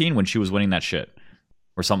 14 when she was winning that shit,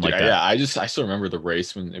 or something like that. Yeah, I still remember the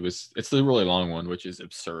race when it's the really long one, which is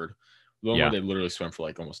absurd. The one where they literally swim for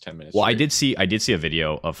like almost 10 minutes. Well, straight. I did see a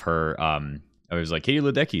video of her. I was like, Katie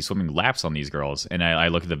Ledecky swimming laps on these girls, and I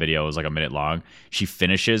looked at the video. It was like a minute long. She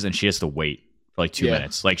finishes and she has to wait for like 2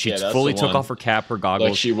 minutes. Like she fully took off her cap, her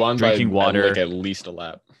goggles, like she won drinking water. Like at least a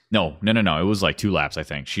lap. No. It was like 2 laps, I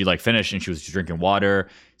think. She like finished and she was drinking water,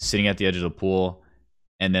 sitting at the edge of the pool,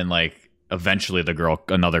 and then like eventually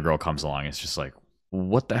another girl comes along. It's just like,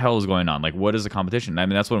 what the hell is going on? Like, what is the competition? I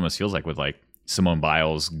mean, that's what it almost feels like with like Simone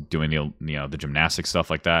Biles doing the gymnastics stuff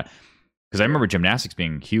like that. Because I remember gymnastics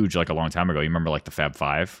being huge like a long time ago. You remember like the Fab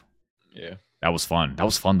Five? Yeah, that was fun. That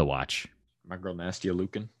was fun to watch. My girl Nastia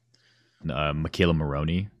Lukin. Michaela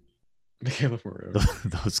Maroney.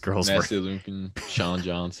 Those girls Nasty Lukin, Shawn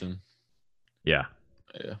Johnson. Yeah.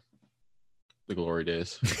 The glory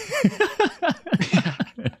days.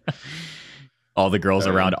 All the girls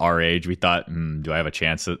around our age, we thought, do I have a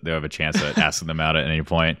chance at asking them out at any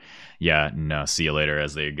point? Yeah, no, see you later,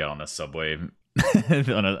 as they get on the subway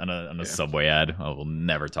on a subway ad. I will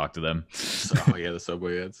never talk to them. Oh yeah, the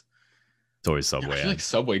subway ads. It's always subway I feel ads. like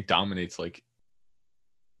Subway dominates like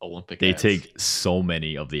Olympic they ads. Take so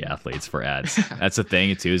many of the athletes for ads. That's the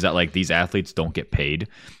thing too, is that like these athletes don't get paid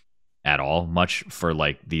at all much for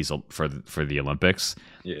like these for the Olympics.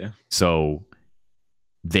 Yeah. So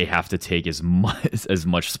they have to take as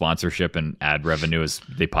much sponsorship and ad revenue as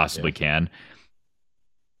they possibly can.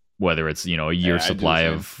 Whether it's, a year's supply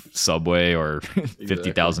of Subway or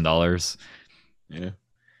 $50,000. Yeah.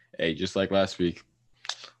 Hey, just like last week,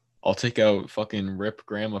 I'll take out fucking Rip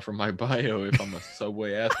Grandma from my bio if I'm a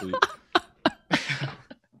Subway athlete.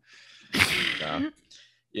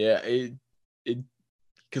 Yeah, it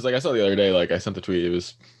because like I saw the other day, like I sent the tweet. It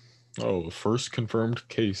was first confirmed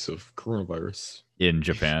case of coronavirus in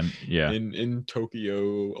Japan. Yeah, in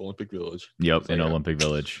Tokyo Olympic Village. Yep, in Olympic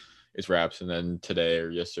Village. It's wraps, and then today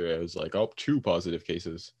or yesterday, I was like, 2 positive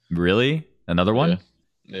cases. Really? Another one?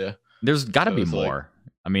 Yeah. There's got to be more.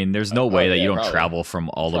 I mean, there's no way that you don't travel from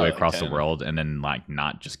all the way across the world and then like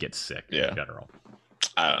not just get sick in general.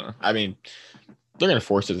 I don't know. I mean, they're gonna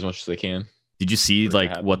force it as much as they can. Did you see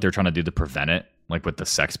like what they're trying to do to prevent it, like with the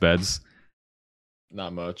sex beds?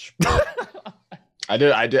 Not much. I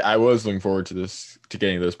did. I was looking forward to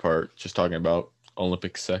getting this part, just talking about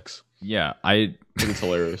Olympic sex. Yeah, I think it's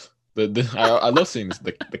hilarious. I love seeing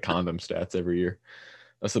the condom stats every year.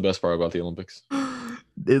 That's the best part about the Olympics.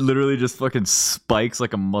 It literally just fucking spikes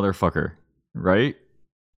like a motherfucker, right?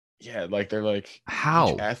 Yeah, like they're like,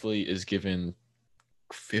 how each athlete is given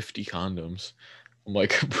 50 condoms. I'm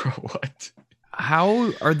like, bro, what?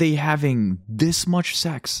 How are they having this much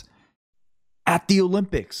sex at the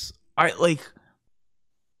Olympics?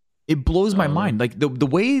 It blows my mind. Like the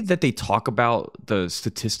way that they talk about the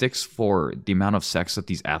statistics for the amount of sex that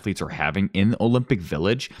these athletes are having in Olympic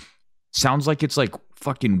Village sounds like it's like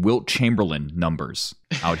fucking Wilt Chamberlain numbers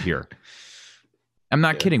out here. I'm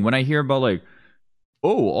not kidding. When I hear about like,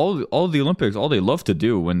 oh, all the Olympics, all they love to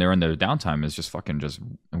do when they're in their downtime is just fucking just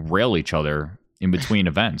rail each other in between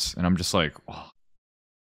events. And I'm just like, oh, I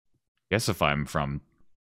guess if I'm from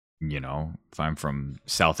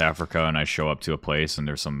South Africa and I show up to a place and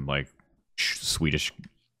there's some like Swedish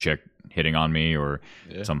chick hitting on me or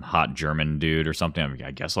some hot German dude or something,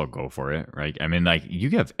 I guess I'll go for it, right? I mean, like you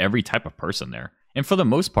have every type of person there, and for the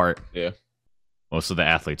most part, most of the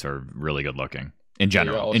athletes are really good looking in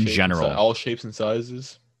general. All shapes and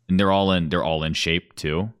sizes, and they're all in shape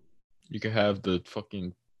too. You can have the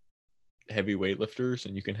fucking heavy weightlifters,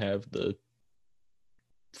 and you can have the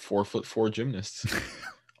 4'4" gymnasts.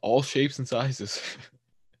 All shapes and sizes.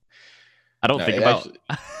 I don't think about.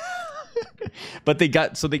 But they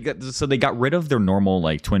got rid of their normal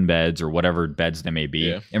like twin beds or whatever beds they may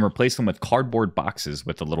be, and replaced them with cardboard boxes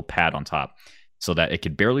with a little pad on top, so that it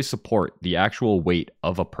could barely support the actual weight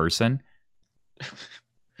of a person.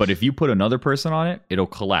 But if you put another person on it, it'll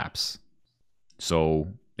collapse. So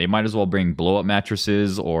they might as well bring blow up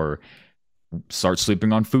mattresses or start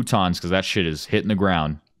sleeping on futons because that shit is hitting the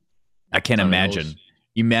ground. I can't imagine.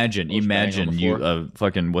 Imagine you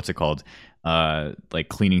fucking what's it called? Like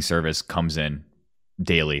cleaning service comes in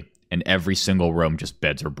daily and every single room just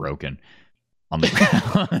beds are broken on the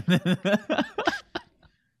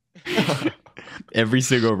ground. Every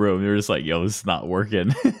single room, they're just like, yo, this is not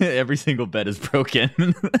working. Every single bed is broken.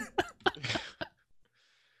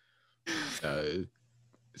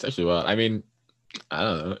 It's actually wild. I mean, I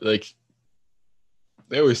don't know. Like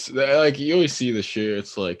you always see the shit.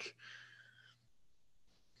 It's like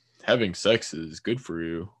having sex is good for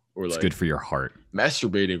you, or like it's good for your heart.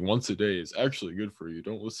 Masturbating once a day is actually good for you.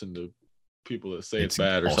 Don't listen to people that say it's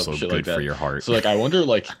bad or some shit like that. For your heart. So like, I wonder,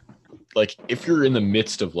 like if you're in the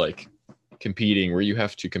midst of like competing, where you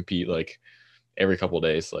have to compete like every couple of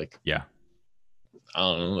days, like I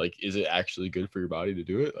don't know, like is it actually good for your body to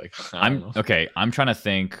do it? Like I'm trying to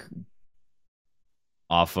think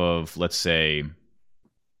off of, let's say,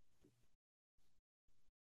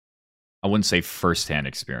 I wouldn't say firsthand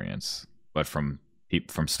experience, but from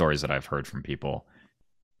stories that I've heard from people.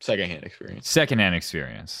 Secondhand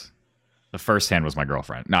experience. The firsthand was my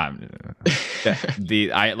girlfriend. Nah,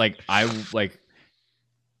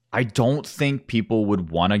 I don't think people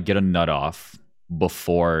would want to get a nut off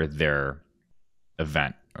before their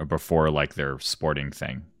event or before like their sporting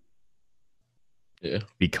thing. Yeah.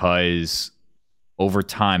 Because over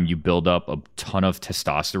time you build up a ton of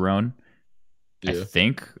testosterone. Yeah. I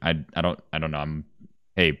think I don't know.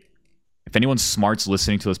 Hey, if anyone's smart's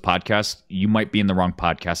listening to this podcast, you might be in the wrong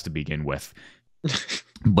podcast to begin with.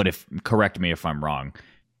 But correct me if I'm wrong.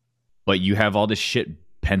 But you have all this shit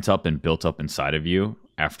pent up and built up inside of you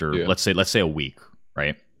after let's say a week,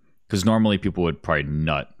 right? Because normally people would probably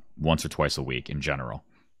nut once or twice a week in general.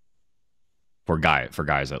 For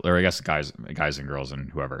guys, or I guess guys and girls and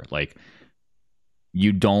whoever. Like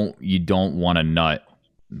you don't want to nut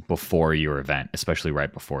before your event, especially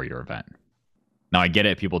right before your event. Now I get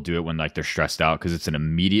it, people do it when like they're stressed out because it's an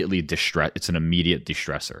immediate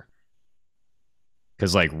distressor.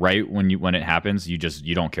 Because like right when it happens, you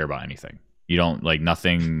don't care about anything. You don't, like,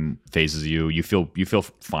 nothing phases you. You feel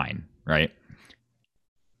fine, right?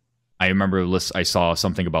 I remember I saw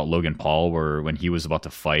something about Logan Paul where when he was about to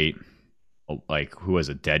fight, like, who was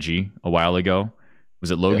it, Deji a while ago?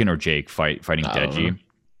 Was it Logan or Jake fighting Deji? It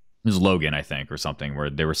was Logan, I think, or something, where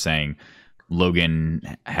they were saying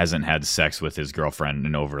Logan hasn't had sex with his girlfriend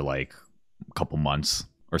in over like a couple months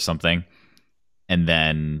or something. And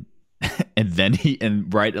then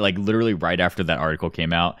literally right after that article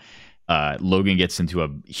came out, Logan gets into a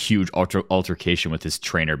huge altercation with his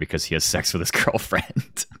trainer because he has sex with his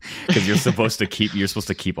girlfriend. Because you're supposed to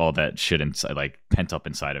keep all that shit inside, like pent up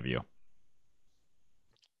inside of you.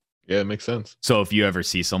 Yeah, it makes sense. So if you ever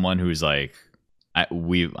see someone who's like,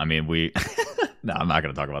 no, I'm not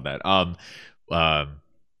gonna talk about that.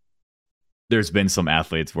 There's been some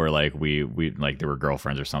athletes where like we like they were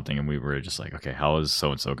girlfriends or something, and we were just like, okay, how is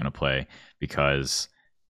so and so gonna play? Because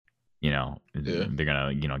they're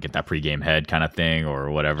gonna get that pregame head kind of thing or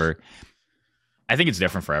whatever. I think it's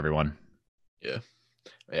different for everyone. Yeah.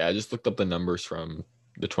 I just looked up the numbers from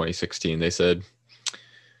the 2016. They said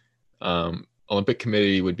Olympic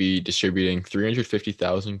Committee would be distributing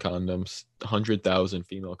 350,000 condoms, 100,000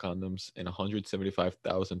 female condoms, and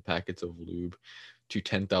 175,000 packets of lube to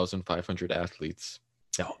 10,500 athletes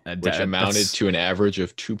Oh, which amounted to an average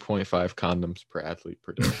of 2.5 condoms per athlete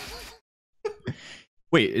per day.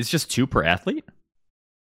 Wait, it's just 2 per athlete?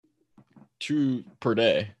 2 per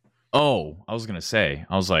day. Oh, I was gonna say.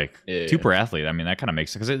 I was like, Yeah. 2 per athlete. I mean, that kind of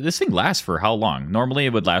makes sense because this thing lasts for how long? Normally,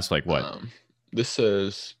 it would last like what? This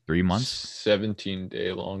says 3 months.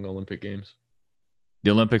 17-day long Olympic Games.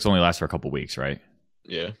 The Olympics only last for a couple weeks, right?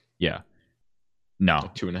 Yeah. Yeah. No.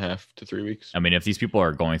 Like 2.5 to 3 weeks. I mean, if these people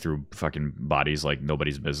are going through fucking bodies like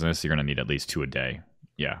nobody's business, you're gonna need at least 2 a day.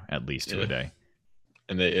 Yeah, at least 2 a day.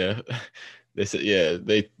 And they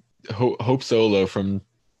said Hope Solo from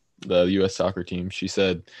the U.S. soccer team. She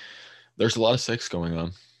said, "There's a lot of sex going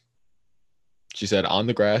on." She said, "On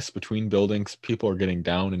the grass between buildings, people are getting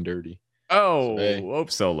down and dirty." Oh,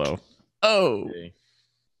 Hope Solo. Oh, hey.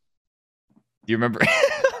 Do you remember?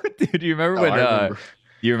 Dude, do you remember when? I remember.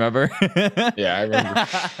 Do you remember? Yeah, I remember.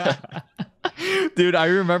 Dude, I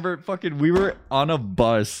remember we were on a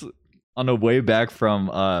bus on the way back from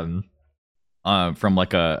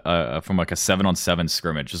like a 7-on-7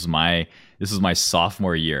 scrimmage. This is my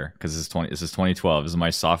sophomore year because this is 2012. This is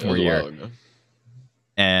my sophomore year,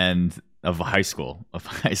 and of high school,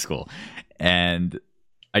 and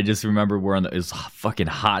I just remember it was a fucking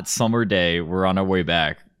hot summer day. We're on our way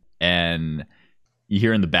back, and you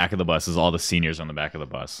hear in the back of the bus is all the seniors on the back of the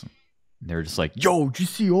bus. They're just like, "Yo, did you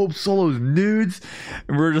see Hope Solo's nudes?"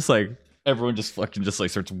 And we're just like, everyone just fucking just like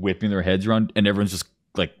starts whipping their heads around, and everyone's just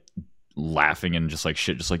like laughing and just like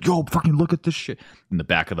shit, just like, "Yo, fucking look at this shit" in the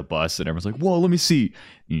back of the bus, and everyone's like, "Whoa, let me see."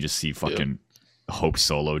 And you just see fucking Hope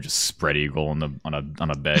Solo just spread eagle on a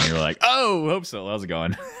bed, and you're like, "Oh, Hope Solo, how's it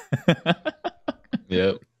going?"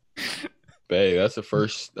 Yep. Bay, that's a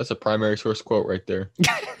primary source quote right there.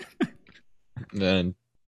 And then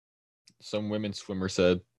some women's swimmer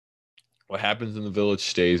said, "What happens in the village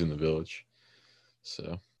stays in the village."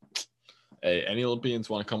 So, hey, any Olympians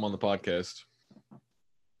want to come on the podcast?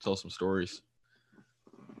 Tell some stories.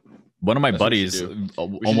 One of my buddies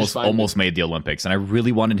almost made the Olympics, and I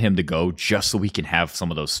really wanted him to go just so we can have some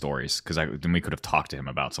of those stories, because then we could have talked to him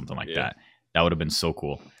about something like that. That would have been so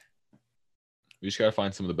cool. We just gotta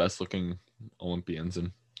find some of the best looking Olympians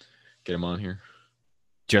and get them on here.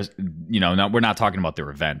 Just, we're not talking about their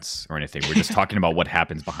events or anything. We're just talking about what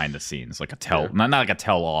happens behind the scenes, like not like a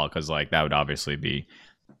tell all, because like that would obviously be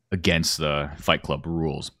against the Fight Club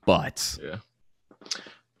rules. But yeah, I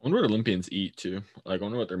wonder what Olympians eat too. Like, I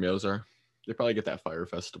wonder what their meals are. They probably get that Fire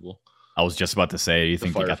Festival. I was just about to say, you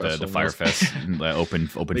think they got the Fire Fest, the open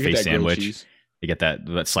face sandwich? They get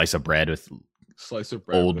that slice of bread with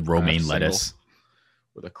old romaine lettuce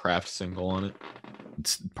with a Kraft single on it.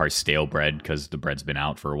 It's probably stale bread because the bread's been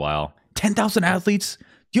out for a while. 10,000 athletes. Do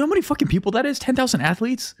you know how many fucking people that is? 10,000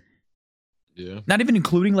 athletes? Yeah. Not even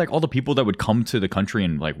including like all the people that would come to the country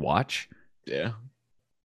and like watch. Yeah.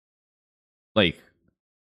 Like,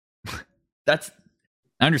 I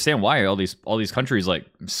understand why all these countries like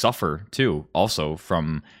suffer too, also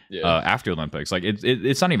from after Olympics. Like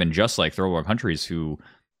it's not even just like third world countries who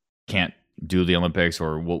can't do the Olympics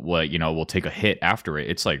or will take a hit after it.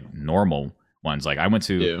 It's like normal ones. Like I went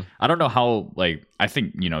to, I don't know how, like, I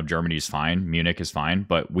think, Germany's fine. Munich is fine.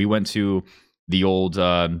 But we went to the old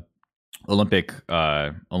Olympic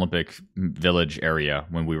Village area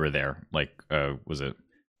when we were there. Like, was it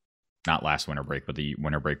not last winter break, but the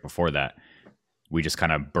winter break before that? We just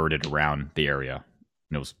kind of birded around the area.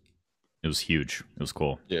 And it was huge. It was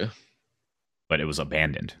cool. Yeah. But it was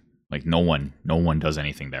abandoned. Like no one does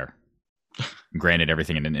anything there. Granted,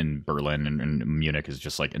 everything in Berlin and Munich is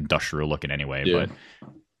just like industrial looking anyway, but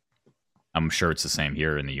I'm sure it's the same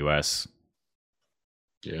here in the US.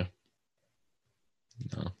 Yeah.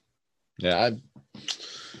 No. Yeah, I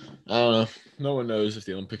don't know. No one knows if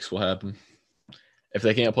the Olympics will happen. If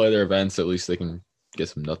they can't play their events, at least they can get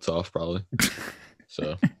some nuts off, probably.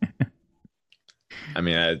 So, I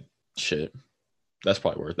mean, that's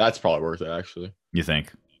probably worth it, actually. You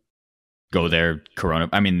think? Go there, Corona.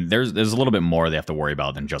 I mean, there's a little bit more they have to worry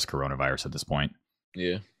about than just coronavirus at this point.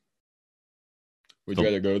 Yeah. Would you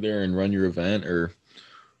rather go there and run your event or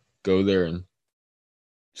go there and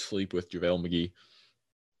sleep with JaVale McGee?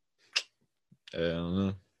 I don't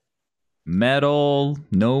know. Medal?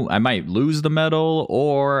 No, I might lose the medal,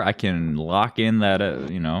 or I can lock in that,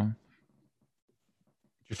 JaVale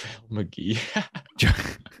McGee.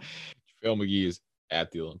 JaVale McGee is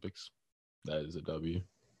at the Olympics. That is a W.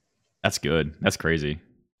 That's good. That's crazy.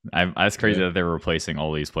 That's crazy that they're replacing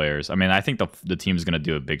all these players. I mean, I think the team's going to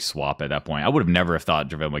do a big swap at that point. I would have never thought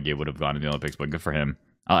JaVale McGee would have gone to the Olympics, but good for him.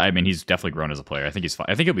 I mean, he's definitely grown as a player. I think he's fine.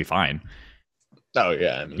 I think he'll be fine. Oh,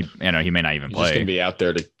 yeah. I mean, he may not even play. He's just going to be out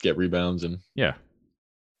there to get rebounds and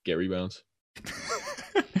get rebounds.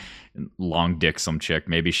 Long dick some chick.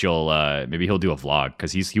 Maybe he'll do a vlog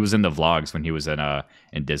because he was in the vlogs when he was in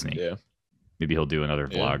Disney. Yeah. Maybe he'll do another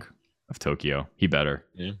vlog of Tokyo. He better.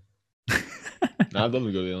 Yeah. Nah, I'd love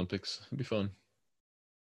to go to the Olympics. It'd be fun.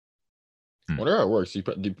 I wonder how it works. You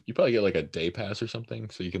probably get like a day pass or something,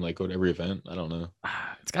 so you can like go to every event. I don't know.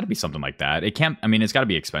 It's got to be something like that. It can't. I mean, it's got to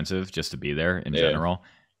be expensive just to be there in general.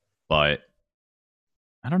 But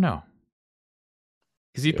I don't know.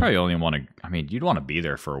 Because you'd probably only want to. I mean, you'd want to be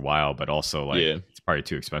there for a while, but also like it's probably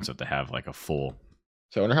too expensive to have like a full.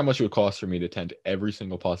 So I wonder how much it would cost for me to attend every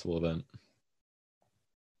single possible event.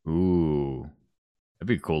 Ooh, that'd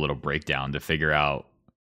be a cool little breakdown to figure out.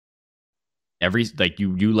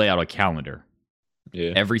 You lay out a calendar,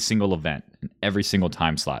 every single event, and every single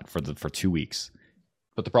time slot for 2 weeks.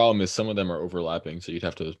 But the problem is some of them are overlapping, so you'd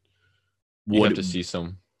have to see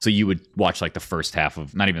some. So you would watch like the first half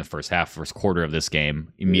of, not even the first quarter of this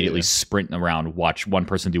game, immediately sprint around, watch one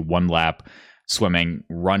person do one lap, swimming,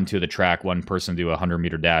 run to the track, one person do a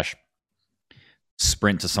 100-meter dash,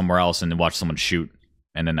 sprint to somewhere else, and then watch someone shoot,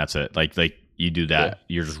 and then that's it. Like you do that,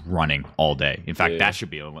 you're just running all day. In fact, that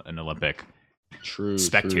should be an Olympic.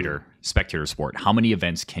 Spectator sport. How many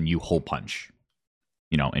events can you hole punch?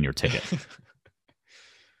 In your ticket.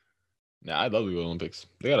 Nah, I'd love to go to the Olympics.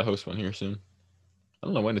 They gotta host one here soon. I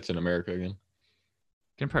don't know when it's in America again.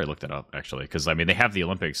 Can probably look that up actually, because I mean they have the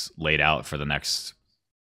Olympics laid out for the next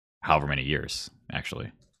however many years.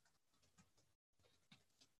 Actually,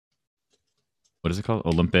 what is it called?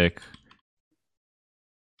 Olympic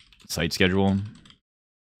site schedule.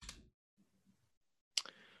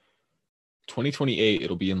 2028,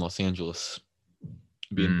 it'll be in Los Angeles.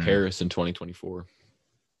 It'll be in Paris in 2024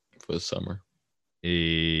 for the summer.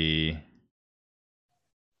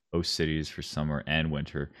 Host cities for summer and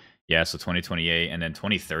winter. Yeah, so 2028, and then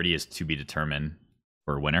 2030 is to be determined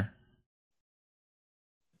for winter.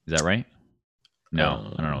 Is that right?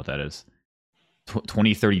 No, I don't know what that is.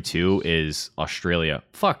 2032 is Australia.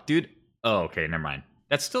 Fuck, dude. Oh, okay, never mind.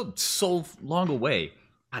 That's still so long away.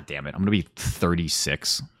 God damn it. I'm going to be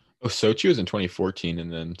 36. Oh, Sochi was in 2014,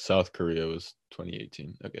 and then South Korea was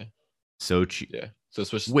 2018. Okay. Sochi. Yeah. So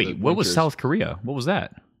wait, what was South Korea? What was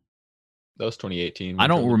that? That was 2018. I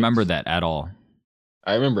don't remember that at all.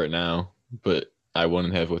 I remember it now, but I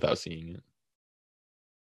wouldn't have without seeing it.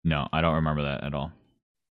 No, I don't remember that at all.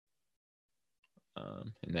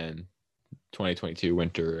 And then 2022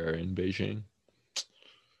 winter in Beijing.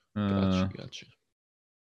 Gotcha.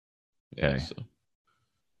 Yeah, okay. So.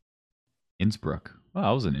 Innsbruck. Oh,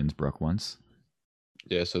 I was in Innsbruck once.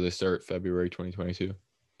 Yeah, so they start February 2022.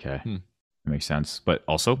 Okay. That makes sense. But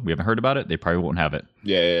also, we haven't heard about it. They probably won't have it.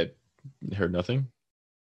 Yeah, heard nothing.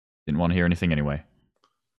 Didn't want to hear anything anyway.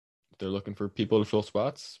 If they're looking for people to fill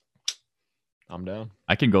spots, I'm down.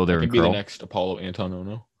 I can go there and be the next Apollo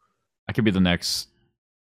Antonono. I could be the next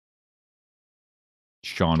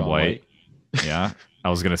Sean White. Yeah. I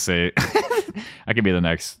was going to say, I could be the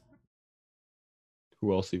next.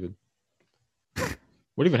 Who else even?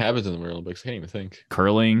 What even happens in the Winter Olympics? I can't even think.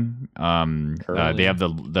 Curling. They have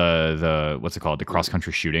the what's it called? The cross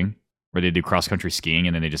country shooting, where they do cross country skiing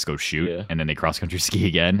and then they just go shoot, and then they cross country ski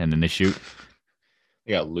again and then they shoot.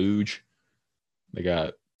 They got luge. They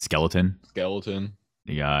got skeleton. They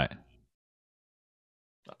got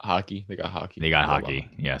hockey. They got hockey.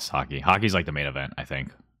 Yes, hockey. Hockey's like the main event, I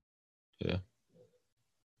think. Yeah.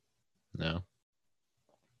 No.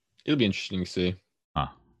 It'll be interesting to see. Huh.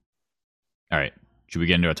 All right. Should we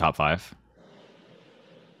get into a top 5?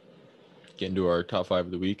 Get into our top 5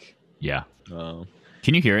 of the week. Yeah. Can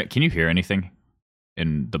you hear it? Can you hear anything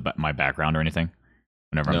in my background or anything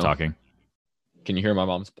whenever I'm talking? Can you hear my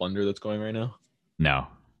mom's blender that's going right now? No,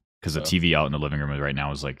 because the TV out in the living room right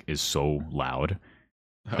now is so loud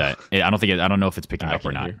that I don't know if it's picking up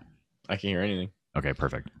or not. I can't hear anything. Okay,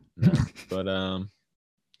 perfect. No. But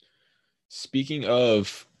speaking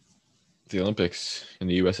of the Olympics and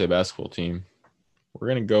the USA basketball team, we're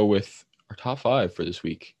going to go with our top 5 for this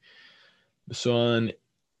week. This one,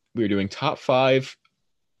 we're doing top 5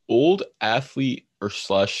 old athlete or /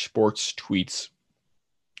 sports tweets.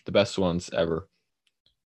 The best ones ever.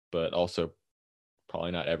 But also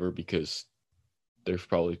probably not ever, because there's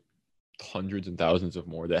probably hundreds and thousands of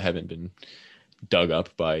more that haven't been dug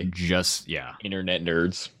up by internet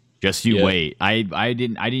nerds. Just wait.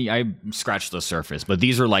 I scratched the surface, but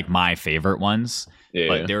these are like my favorite ones. Yeah.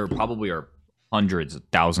 But there probably are hundreds of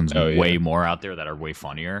thousands way more out there that are way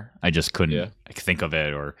funnier. I just couldn't think of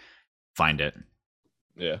it or find it.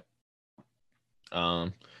 Yeah.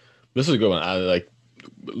 This is a good one. I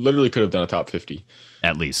literally could have done a top 50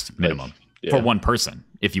 at least minimum for one person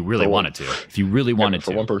if you really wanted to. If you really wanted to,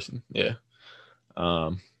 for one person, yeah.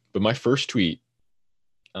 But my first tweet,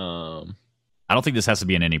 um, I don't think this has to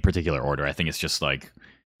be in any particular order. I think it's just like,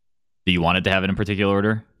 do you want it to have it in particular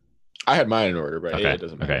order? I had mine in order, but Okay. it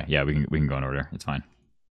doesn't matter. Okay. Yeah, we can go in order. It's fine.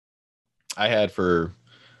 I had for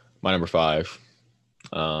my number 5,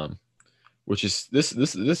 which is this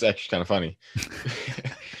is actually kind of funny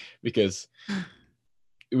because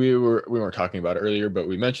we weren't talking about it earlier, but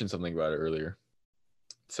we mentioned something about it earlier.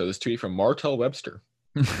 So this tweet from Martell Webster,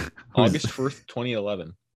 August 1st,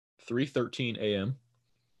 2011, 3:13 a.m.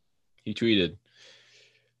 He tweeted,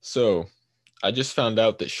 "So, I just found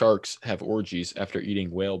out that sharks have orgies after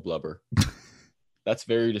eating whale blubber. That's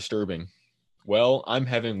very disturbing. Well, I'm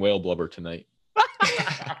having whale blubber tonight."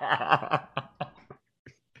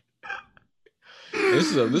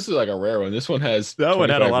 This is like a rare one. This one has that one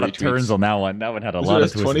had a lot retweets. of turns on that one. That one had a this lot one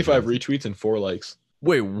of has 25 retweets and 4 likes.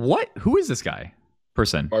 Wait, what? Who is this guy?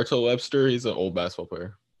 Person? Martell Webster. He's an old basketball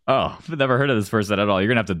player. Oh, I've never heard of this person at all. You're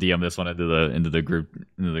gonna have to DM this one into the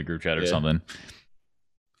group chat or something.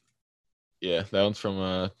 Yeah, that one's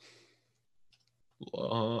from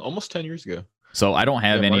almost 10 years ago. So I don't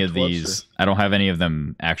have any of these. Webster. I don't have any of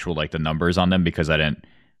them actual like the numbers on them because I didn't.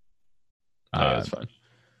 Yeah, that's fine.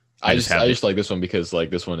 I just like this one because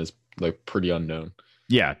like this one is like pretty unknown.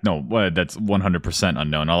 Yeah, no, that's 100%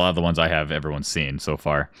 unknown. A lot of the ones I have, everyone's seen so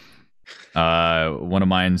far. One of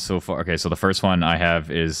mine so far. Okay, so the first one I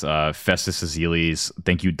have is Festus Ezeli's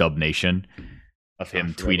 "Thank You DubNation" of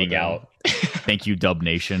him tweeting out "Thank you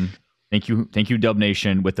DubNation." Thank you,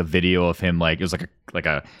 DubNation, with a video of him, like it was like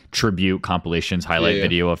a tribute compilations highlight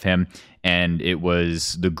video of him, and it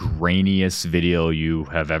was the grainiest video you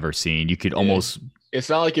have ever seen. You could almost. It's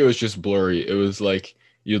not like it was just blurry. It was like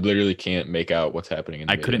you literally can't make out what's happening in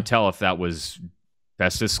the video. Couldn't tell if that was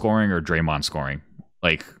Festus scoring or Draymond scoring.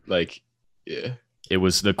 Like yeah. It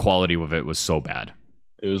was, the quality of it was so bad.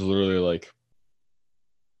 It was literally like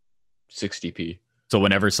 60p. So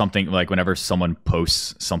whenever someone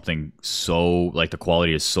posts something so like the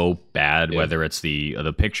quality is so bad, whether it's the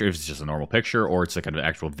picture, if it's just a normal picture, or it's like an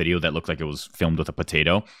actual video that looked like it was filmed with a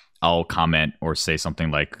potato, I'll comment or say something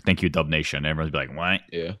like "Thank you, DubNation." And everyone's be like, "What?"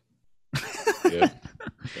 Yeah. Yeah.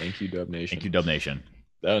 Thank you, DubNation. Thank you, DubNation.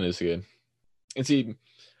 That one is good. And see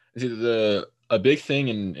a big thing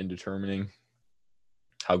in determining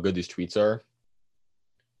how good these tweets are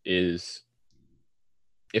is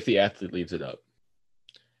if the athlete leaves it up.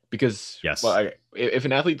 Because if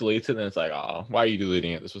an athlete deletes it, then it's like, oh, why are you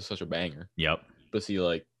deleting it? This was such a banger. Yep. But see,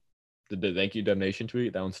 like the "Thank You DubNation"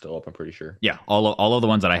 tweet, that one's still up, I'm pretty sure. Yeah, all of the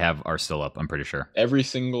ones that I have are still up, I'm pretty sure. Every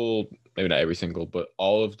single, maybe not every single, but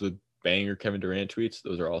all of the banger Kevin Durant tweets,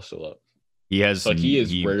 those are all still up. He has, like he is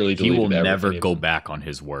rarely deleted. He will never go back on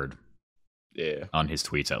his word. Yeah, on his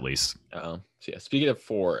tweets at least. So yeah, speaking of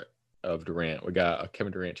 4 of Durant, we got a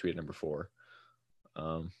Kevin Durant tweet number 4.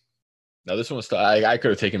 Now this one was I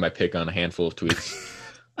could have taken my pick on a handful of tweets.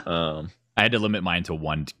 I had to limit mine to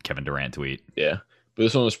one Kevin Durant tweet. Yeah, but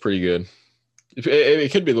this one was pretty good.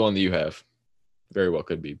 It could be the one that you have. Very well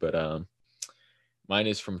could be, but mine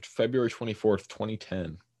is from February 24th,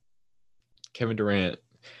 2010. Kevin Durant,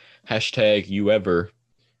 #you ever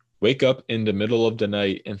wake up in the middle of the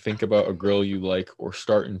night and think about a girl you like or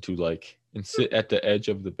starting to like and sit at the edge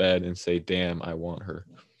of the bed and say, "Damn, I want her."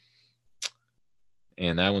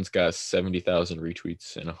 And that one's got 70,000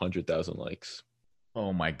 retweets and 100,000 likes.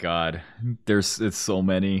 Oh my God. It's so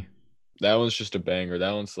many. That one's just a banger.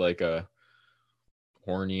 That one's like a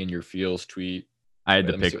horny in your feels tweet. I had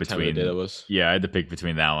to pick between. Yeah, I had to pick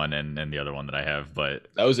between that one and the other one that I have, but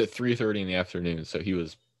that was at 3:30 in the afternoon, so he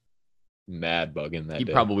was mad bugging that day. He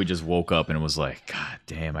probably just woke up and was like, "God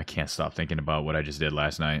damn, I can't stop thinking about what I just did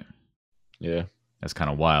last night." Yeah. That's kind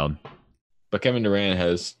of wild. But Kevin Durant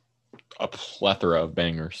has a plethora of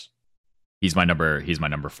bangers. He's my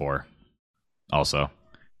number 4. Also,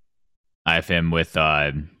 I have him with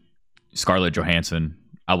Scarlett Johansson.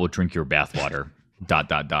 "I will drink your bathwater." ...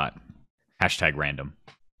 #random.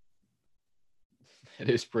 It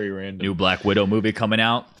is pretty random. New Black Widow movie coming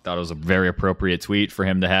out. Thought it was a very appropriate tweet for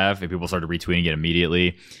him to have. If people started retweeting it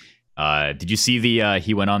immediately. Did you see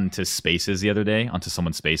he went on to Spaces the other day, onto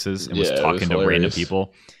someone's Spaces, and was talking to random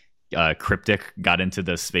people? Cryptic got into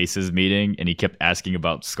the Spaces meeting, and he kept asking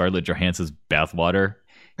about Scarlett Johansson's bathwater.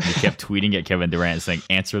 And he kept tweeting at Kevin Durant saying,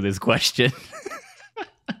 "Answer this question."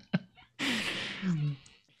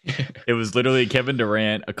 It was literally Kevin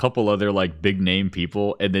Durant, a couple other like big name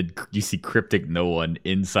people, and then you see Cryptic No One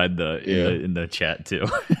inside in the chat too.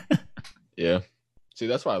 Yeah. See,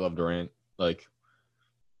 that's why I love Durant. Like,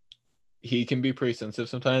 he can be pretty sensitive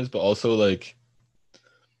sometimes, but also like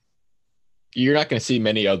you're not going to see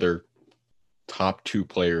many other top 2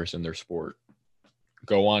 players in their sport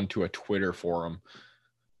go on to a Twitter forum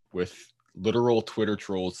with literal Twitter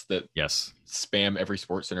trolls that spam every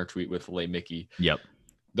SportsCenter tweet with "Lay Mickey." Yep.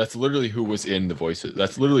 That's literally who was in the voices.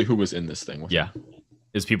 That's literally who was in this thing. With him.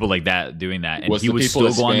 There's people like that doing that, and was he the would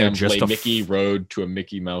people still go on there just to Mickey Road to a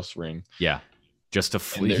Mickey Mouse ring. Yeah, just to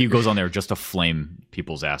he goes on there just to flame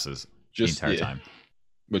people's asses just the entire time.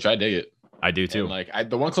 Which I dig it. I do too. And like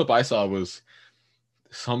the one clip I saw was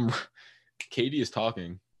Katie is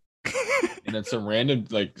talking, and then some random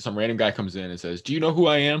guy comes in and says, "Do you know who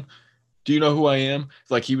I am? Do you know who I am?"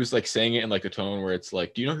 It's like he was like saying it in like a tone where it's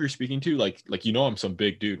like, "Do you know who you're speaking to? Like I'm some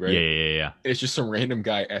big dude, right?" Yeah. And it's just some random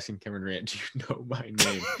guy asking Kevin Durant, "Do you know my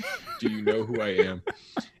name? Do you know who I am?"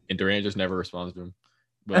 And Durant just never responds to him.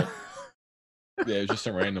 But yeah, it was just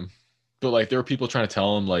some random. But like there were people trying to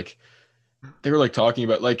tell him like they were talking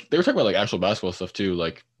about like actual basketball stuff too,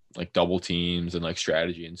 like double teams and like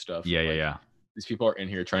strategy and stuff. Yeah. These people are in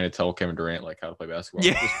here trying to tell Kevin Durant like how to play basketball.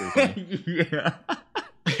 Yeah. It was pretty funny.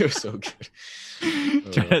 It was so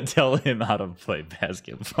good. Trying to tell him how to play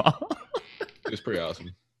basketball. It was pretty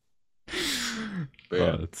awesome. But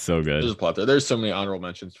yeah, it's so good. There's a plot there. There's so many honorable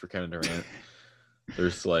mentions for Kevin Durant.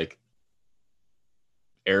 There's like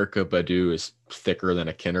Erica Badu is thicker than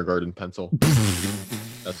a kindergarten pencil.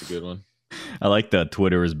 That's a good one. I like the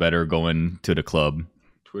Twitter is better going to the club.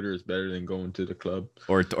 Twitter is better than going to the club.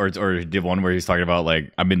 Or the one where he's talking about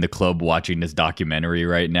like, I'm in the club watching this documentary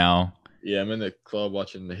right now. Yeah, I'm in the club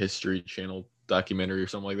watching the History Channel documentary or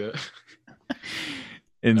something like that.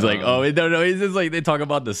 And it's like, oh, no, it's just like they talk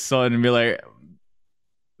about the sun and be like,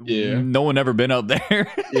 yeah, no one ever been up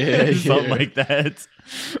there. Yeah, something like that.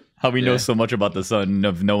 How we know so much about the sun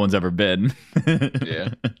if no one's ever been.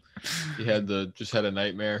 Yeah, he just had a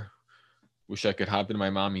nightmare. Wish I could hop in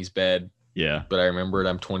my mommy's bed. Yeah, but I remembered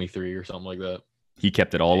I'm 23 or something like that. He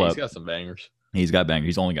kept it all up. He's got some bangers. He's got bangers.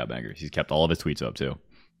 He's only got bangers. He's kept all of his tweets up too.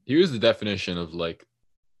 He was the definition of like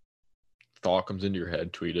thought comes into your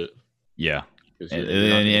head, tweet it. Yeah.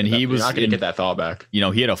 And he was not going to get that thought back. You know,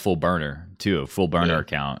 he had a full burner too, a full burner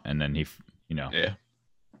account. And then he, that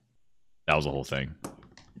was the whole thing.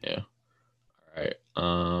 Yeah. All right.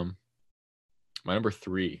 My number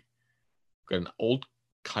 3, got an old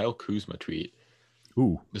Kyle Kuzma tweet.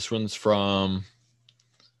 Ooh. This one's from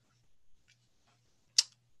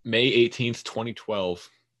May 18th, 2012.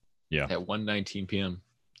 Yeah. At 1:19 p.m.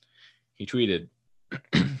 He tweeted,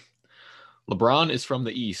 LeBron is from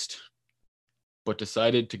the East, but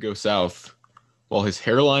decided to go south while his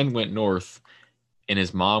hairline went north and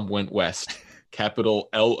his mom went west. Capital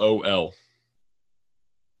LOL.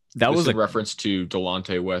 That was a reference to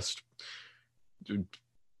Delonte West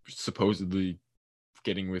supposedly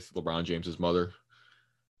getting with LeBron James's mother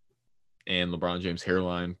and LeBron James'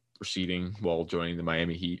 hairline receding while joining the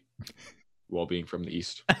Miami Heat while being from the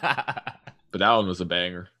East. But that one was a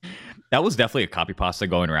banger. That was definitely a copy pasta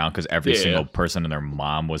going around because every single person and their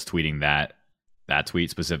mom was tweeting that tweet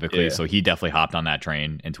specifically. So he definitely hopped on that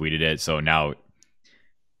train and tweeted it. So now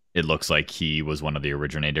it looks like he was one of the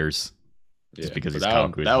originators. Just because he's Kyle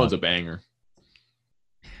Kuzma. That was a banger.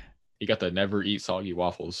 He got the never eat soggy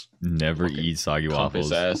waffles. Never eat soggy waffles.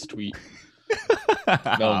 His ass tweet.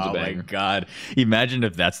 That one's a banger. Oh my god! Imagine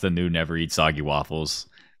if that's the new never eat soggy waffles.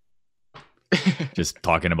 Just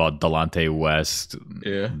talking about Delonte West,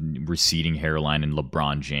 receding hairline, and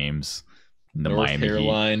LeBron James, in the North Miami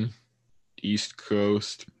hairline, Heat. East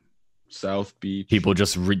Coast, South Beach. People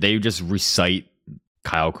just recite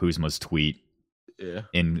Kyle Kuzma's tweet. Yeah.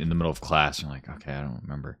 In the middle of class, you're like, okay, I don't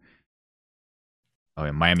remember. Oh,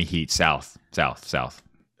 yeah, Miami Heat, South.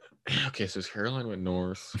 Okay, so his hairline went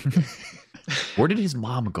north. Where did his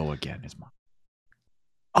mom go again? His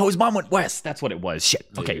mom went west. That's what it was. Shit.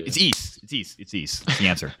 Okay, It's east. It's east. That's the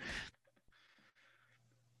answer.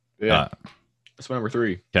 Yeah. That's my number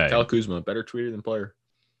 3. Okay. Kyle Kuzma, better tweeter than player.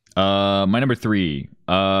 My number 3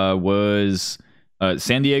 was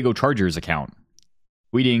San Diego Chargers account.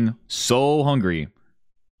 Tweeting, so hungry.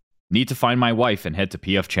 Need to find my wife and head to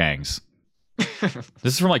PF Chang's. This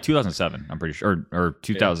is from like 2007, I'm pretty sure. Or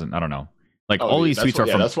 2000, I don't know. Like all these tweets are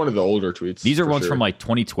from... that's one of the older tweets. These are ones from like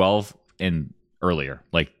 2012 and earlier.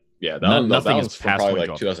 Like, nothing is past probably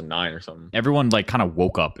like 2009 or something. Everyone like kind of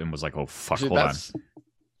woke up and was like, oh, fuck, hold on.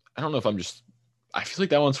 I don't know if I feel like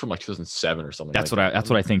that one's from like 2007 or something. That's what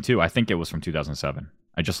I think too. I think it was from 2007.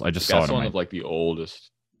 I just saw it. That's one of like the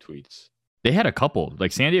oldest tweets. They had a couple,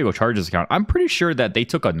 like San Diego Chargers account. I'm pretty sure that they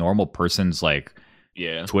took a normal person's like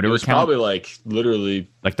Twitter it was account. Probably like literally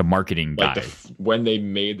like the marketing guy. When they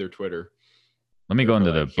made their Twitter. Let me go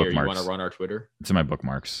into the bookmarks. You want to run our Twitter? It's in my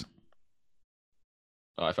bookmarks.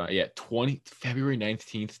 Oh, I found it. February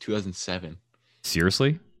 19th, 2007.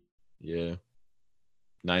 Seriously? Yeah.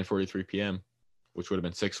 9:43 p.m., which would have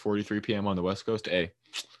been 6:43 p.m. on the West Coast. Hey,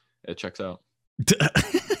 it checks out.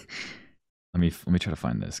 Let me try to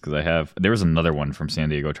find this because there was another one from San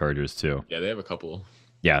Diego Chargers too. Yeah, they have a couple.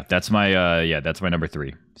 Yeah, that's my number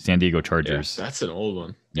 3. San Diego Chargers. Yeah, that's an old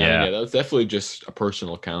one. Yeah. I mean, yeah, that was definitely just a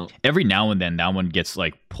personal account. Every now and then that one gets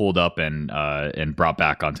like pulled up and brought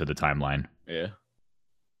back onto the timeline. Yeah.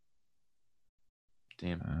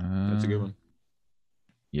 Damn. That's a good one.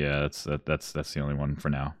 Yeah, that's the only one for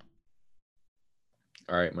now.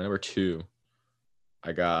 All right, my number 2.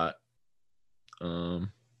 I got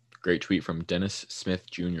great tweet from Dennis Smith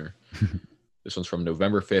Jr. This one's from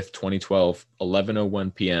November 5th, 2012,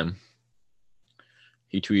 11:01 p.m.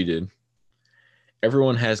 He tweeted,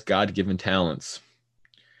 "Everyone has God-given talents.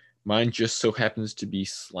 Mine just so happens to be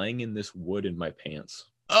slanging this wood in my pants."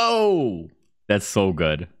 Oh, that's so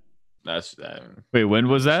good. That's Wait, when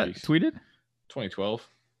was that tweeted? 2012.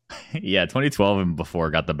 Yeah, 2012 and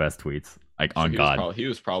before got the best tweets. Like, on God. He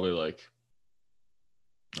was probably like,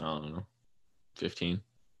 I don't know, 15.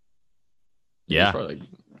 Yeah. He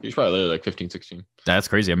was probably literally like 15, 16. That's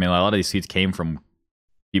crazy. I mean, a lot of these tweets came from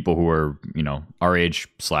people who were, our age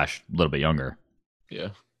 / a little bit younger. Yeah.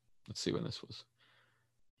 Let's see when this was.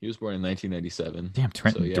 He was born in 1997. Damn,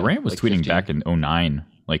 Durant was like tweeting 15. Back in 2009.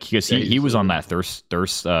 Like, he was on that thirst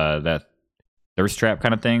trap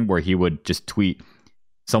kind of thing where he would just tweet,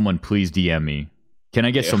 "Someone please DM me. Can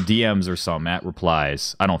I get some DMs or some at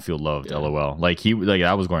replies? I don't feel loved, LOL." Like,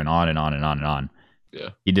 that was going on and on and on and on. Yeah.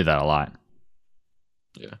 He did that a lot.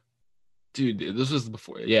 Yeah. Dude, this was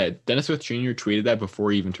before. Yeah, Dennis Smith Jr. tweeted that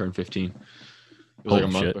before he even turned 15. It was like a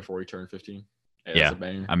month before he turned 15. Hey, yeah. That's a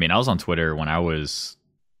banger. I mean, I was on Twitter when I was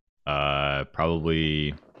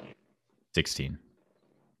probably 16.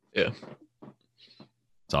 Yeah.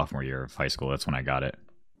 Sophomore year of high school. That's when I got it.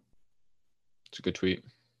 It's a good tweet.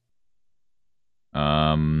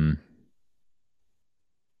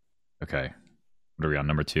 Okay. What are we on,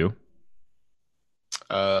 number 2?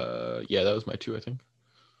 Yeah, that was my 2, I think.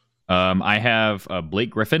 I have Blake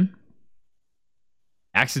Griffin.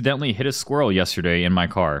 Accidentally hit a squirrel yesterday in my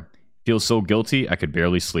car. Feel so guilty I could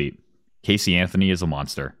barely sleep. Casey Anthony is a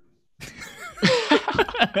monster.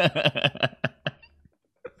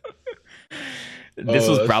 This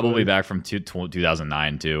was probably funny. Back from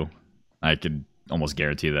 2009 too. I could almost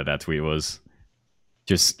guarantee that tweet was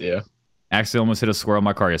just accidentally almost hit a squirrel in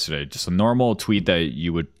my car yesterday. Just a normal tweet that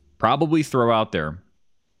you would probably throw out there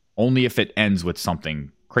only if it ends with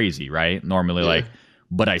something crazy, right? Normally like,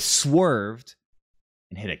 but I swerved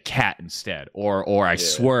and hit a cat instead, or I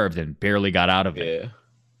swerved and barely got out of it,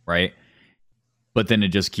 right? But then it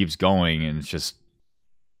just keeps going, and it's just,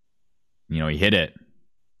 he hit it.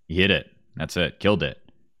 That's it. Killed it.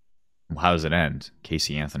 How does it end?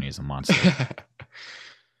 Casey Anthony is a monster.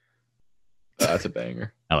 That's a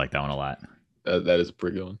banger. I like that one a lot. That is a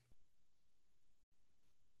pretty good one.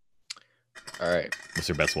 All right. What's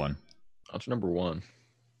your best one? On to number 1.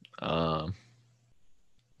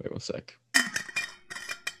 Wait one sec.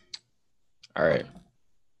 All right.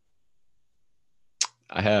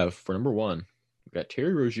 I have, for number 1, we got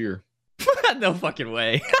Terry Rozier. No fucking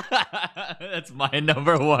way. That's my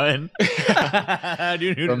number 1. From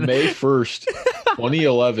May 1st,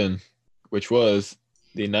 2011, which was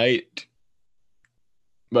the night.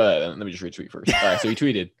 But let me just retweet first. All right, so he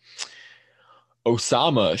tweeted,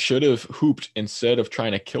 "Osama should have hooped instead of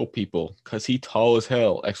trying to kill people because he tall as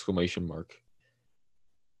hell!" !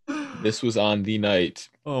 This was on the night.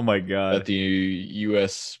 Oh my God. That the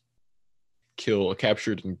U.S.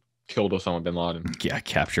 captured and killed Osama bin Laden. Yeah,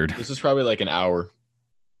 captured. This is probably like an hour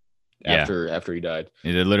after he died.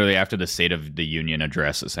 Literally after the State of the Union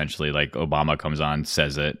address, essentially, like Obama comes on,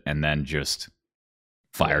 says it, and then just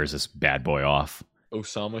fires this bad boy off.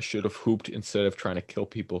 Osama should have hooped instead of trying to kill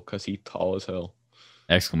people because he tall as hell! !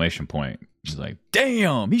 He's like,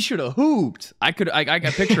 damn, he should have hooped. I could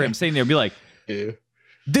picture him sitting there and be like,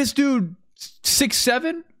 this dude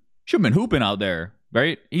 6'7" should have been hooping out there,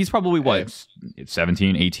 right? He's probably what,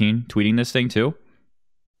 17, 18, tweeting this thing too.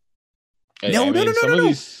 No.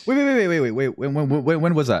 Wait.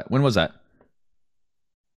 When was that? When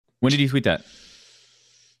did he tweet that?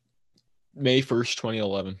 May 1st,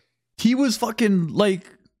 2011. He was fucking like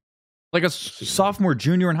a sophomore,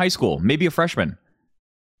 junior in high school, maybe a freshman.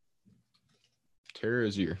 Terry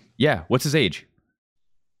Rozier. Yeah. What's his age?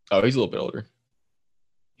 Oh, he's a little bit older.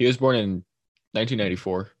 He was born in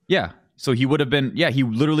 1994. Yeah. So he would have been. Yeah. He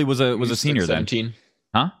literally was a senior like 17. Then.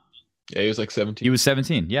 Huh? Yeah, he was like 17. He was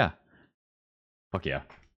 17. Yeah. Fuck yeah.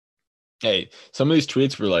 Hey, some of these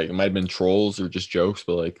tweets were like, it might have been trolls or just jokes,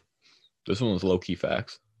 but like, this one was low key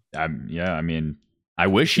facts. Yeah. I mean, I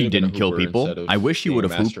wish he Should have been a didn't kill hooper people. instead of I wish he being would a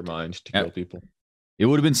have hooped. mastermind to kill people. It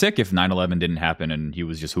would have been sick if 9/11 didn't happen and he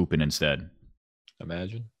was just hooping instead.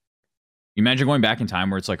 Imagine. You imagine going back in time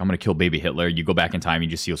where it's like, I'm going to kill baby Hitler. You go back in time, you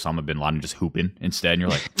just see Osama bin Laden just hooping instead. And you're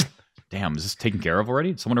like, damn, is this taken care of already?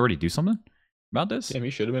 Did someone already do something about this? Damn, he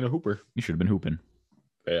should have been a hooper. You should have been hooping.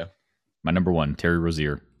 Yeah. My number one, Terry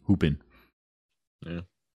Rozier, hooping. Yeah.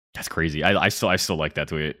 That's crazy. I still like that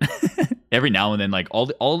tweet. Every now and then, like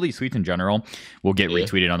all these tweets in general will get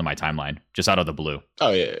retweeted onto my timeline just out of the blue.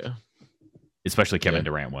 Oh, yeah. Especially Kevin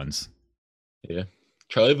Durant ones. Yeah.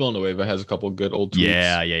 Charlie Villanueva has a couple good old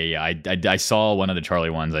tweets. Yeah. I saw one of the Charlie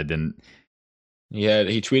ones. I didn't. Yeah,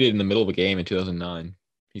 he tweeted in the middle of a game in 2009.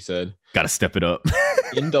 He said, "Gotta step it up."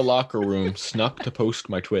 In the locker room, snuck to post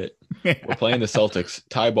my twit. We're playing the Celtics.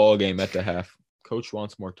 Tie ball game at the half. Coach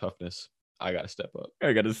wants more toughness. I gotta step up.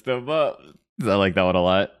 I gotta step up. I like that one a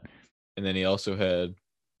lot. And then he also had,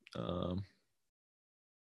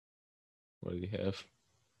 what did he have?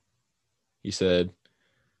 He said,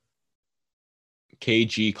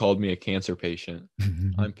 KG called me a cancer patient.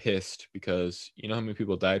 I'm pissed because you know how many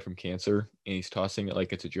people died from cancer and he's tossing it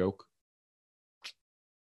like it's a joke?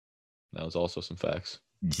 That was also some facts.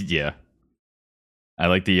 Yeah. I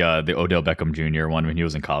like the Odell Beckham Jr. one when he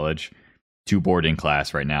was in college. Too bored in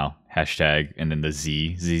class right now. Hashtag and then the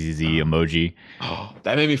Z emoji. Oh,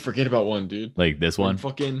 that made me forget about one, dude. Like this one.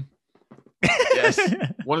 Fucking yes.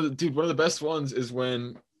 One of the best ones is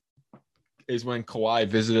when Kawhi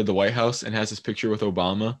visited the White House and has this picture with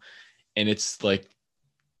Obama, and it's like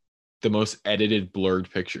the most edited, blurred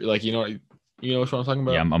picture. Like you know what I'm talking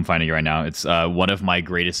about? Yeah, I'm finding it right now. It's one of my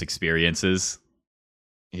greatest experiences.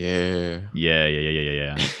 Yeah.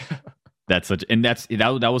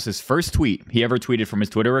 That was his first tweet he ever tweeted from his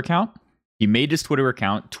Twitter account. He made his Twitter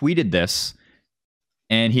account, tweeted this,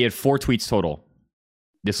 and he had 4 tweets total.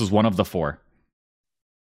 This was one of the 4.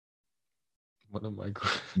 One of my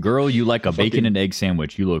girl, you like a bacon and egg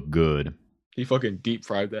sandwich. You look good. He fucking deep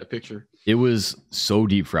fried that picture. It was so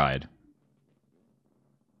deep fried.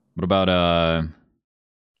 What about I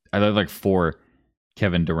like 4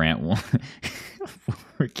 Kevin Durant ones.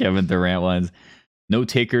 Kevin Durant ones. No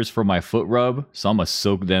takers for my foot rub, so I'm gonna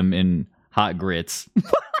soak them in hot grits.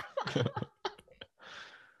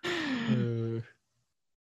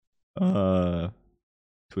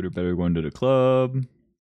 Twitter better going to the club.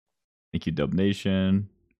 Thank you, DubNation.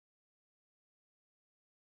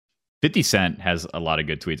 50 Cent has a lot of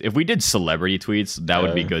good tweets. If we did celebrity tweets, that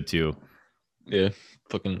would be good too. Yeah,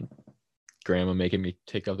 fucking grandma making me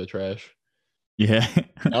take out the trash. Yeah.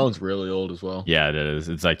 That one's really old as well. Yeah, it is.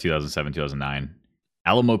 It's like 2007, 2009.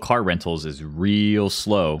 Alamo Car Rentals is real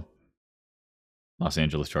slow. Los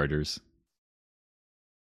Angeles Chargers.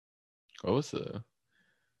 What was the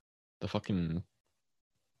fucking,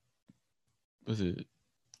 was it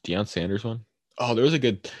Deion Sanders one? Oh, there was a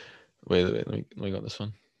good, wait, let me go on this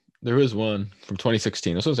one. There was one from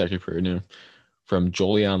 2016. This one's actually pretty new. From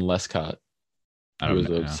Jolion Lescott, who was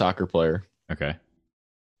a soccer player. Okay.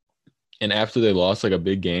 And after they lost like a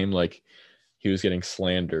big game, like he was getting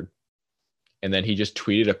slandered. And then he just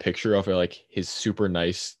tweeted a picture of like his super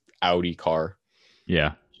nice Audi car.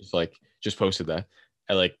 Yeah. Just posted that.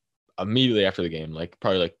 And like immediately after the game, like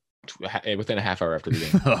probably like within a half hour after the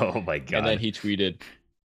game. Oh my God. And then he tweeted,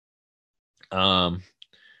 I'm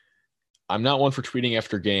not one for tweeting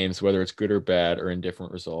after games, whether it's good or bad or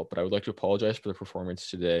indifferent result, but I would like to apologize for the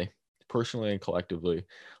performance today. Personally and collectively,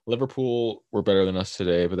 Liverpool were better than us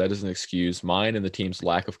today, but that doesn't excuse mine and the team's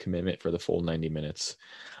lack of commitment for the full 90 minutes.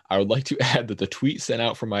 I would like to add that the tweet sent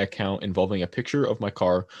out from my account involving a picture of my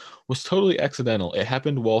car was totally accidental. It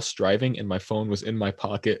happened whilst driving and my phone was in my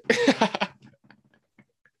pocket.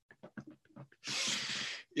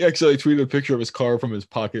 He actually tweeted a picture of his car from his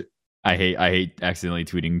pocket. I hate accidentally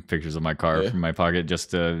tweeting pictures of my car from my pocket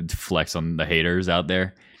just to flex on the haters out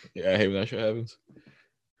there. Yeah, I hate when that shit happens.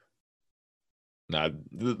 Nah,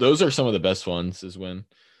 those are some of the best ones, is when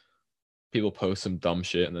people post some dumb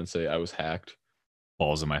shit and then say I was hacked.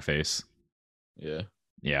 Balls in my face. Yeah.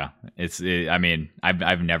 Yeah. I mean,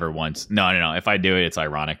 I've never once. No. If I do it, it's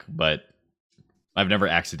ironic, but I've never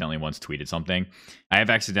accidentally once tweeted something. I have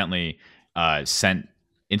accidentally sent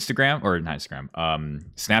Instagram or not Instagram,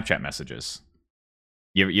 Snapchat messages.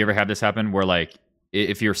 You ever have this happen where like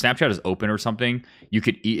if your Snapchat is open or something,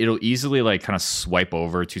 it'll easily like kind of swipe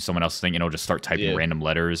over to someone else's thing and it'll just start typing random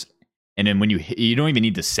letters. And then when you don't even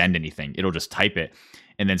need to send anything, it'll just type it.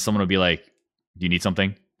 And then someone will be like, do you need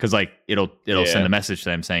something? Because like it'll send a message to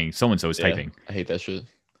them saying so and so is typing. I hate that shit.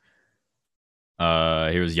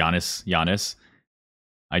 Here's Giannis.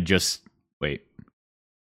 I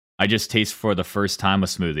just taste for the first time a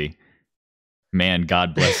smoothie. Man,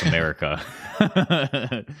 God bless America.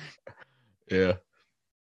 Yeah,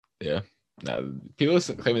 yeah. Now, people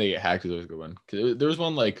claiming they get hacked is always a good one. 'Cause there was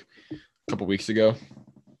one like a couple weeks ago.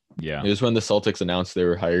 Yeah. It was when the Celtics announced they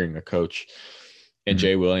were hiring a coach, and Mhm.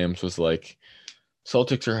 Jay Williams was like,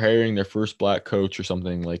 "Celtics are hiring their first black coach or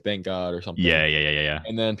something. Like, thank God or something." Yeah.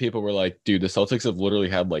 And then people were like, "Dude, the Celtics have literally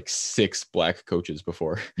had like 6 black coaches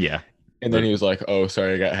before." Yeah. And then he was like, "Oh,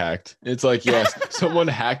 sorry, I got hacked." It's like, yes, someone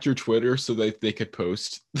hacked your Twitter so that they could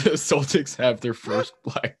post the Celtics have their first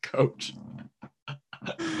black coach.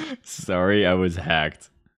 Sorry, I was hacked.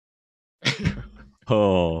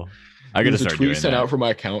 Oh, I gotta There's a start tweet doing sent that. out from my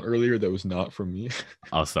account earlier that was not from me.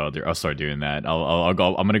 I'll start doing that. I'll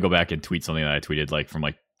go. I'm gonna go back and tweet something that I tweeted like from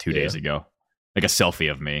like 2 days Yeah. ago, like a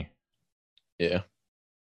selfie of me. Yeah.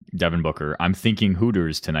 Devin Booker. I'm thinking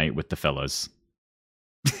Hooters tonight with the fellas.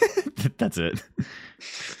 That's it.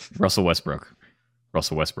 Russell Westbrook.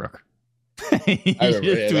 He I remember.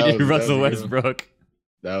 just Yeah, tweeted Russell a good one. Westbrook.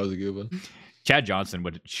 That was a good one. Chad Johnson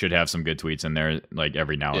should have some good tweets in there, like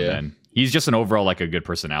every now and Yeah. then. He's just an overall like a good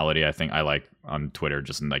personality. I think I like on Twitter,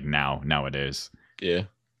 just in, like nowadays. Yeah.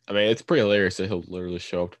 I mean, it's pretty hilarious that he'll literally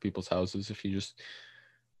show up to people's houses if you just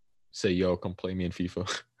say, "Yo, come play me in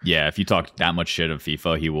FIFA." Yeah, if you talk that much shit of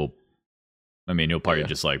FIFA, he will. I mean, he'll probably Yeah.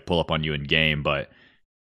 just like pull up on you in game, but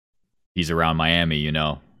he's around Miami,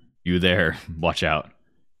 you there, watch out.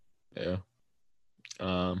 Yeah.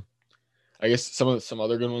 I guess some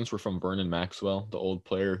other good ones were from Vernon Maxwell, the old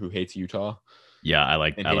player who hates Utah Yeah, I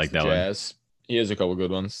like and I hates like the that one. Jazz. He has a couple good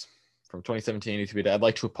ones. From 2017, he tweeted, "I'd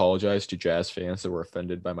like to apologize to Jazz fans that were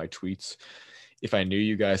offended by my tweets. If I knew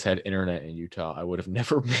you guys had internet in Utah, I would have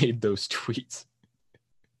never made those tweets."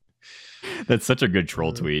 That's such a good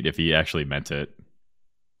troll tweet if he actually meant it.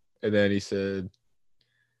 And then he said,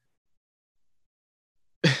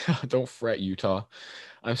 "Don't fret, Utah.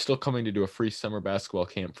 I'm still coming to do a free summer basketball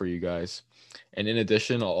camp for you guys. And in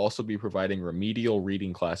addition, I'll also be providing remedial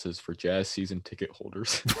reading classes for Jazz season ticket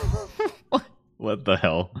holders." What the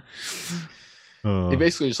hell? He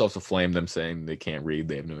basically just also flamed them saying they can't read,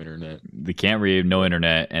 they have no internet. They can't read, no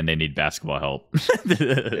internet, and they need basketball help.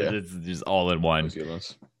 It's just all in one. Those good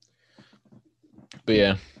ones. But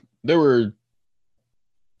yeah, there were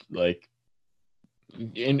like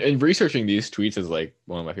in researching these tweets is like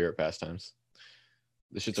one of my favorite pastimes.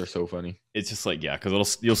 The shits are so funny. It's just like, yeah,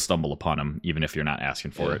 because you'll stumble upon them even if you're not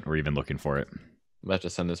asking for it or even looking for it. I'm about to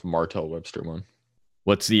send this Martell Webster one.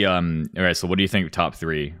 What's the all right, so what do you think top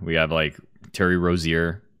 3? We have like Terry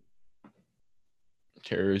Rozier,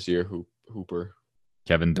 Hooper,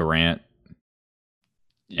 Kevin Durant.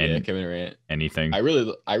 Kevin Durant. Anything? I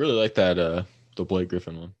really like that the Blake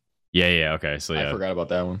Griffin one. Yeah, okay. So yeah. I forgot about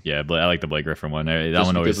that one. Yeah, I like the Blake Griffin one. That Just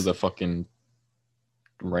one because always of the fucking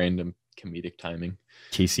random comedic timing.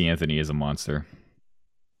 Casey Anthony is a monster.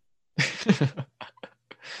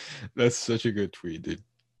 That's such a good tweet, dude.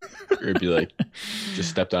 It'd be like, just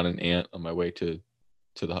stepped on an ant on my way to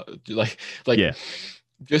the like yeah.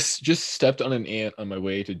 Just stepped on an ant on my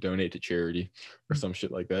way to donate to charity or some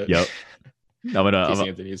shit like that. Yep. Casey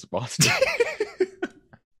Anthony is a monster.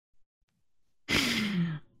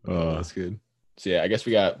 Oh, that's good. So yeah, I guess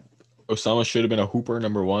we got Osama should have been a hooper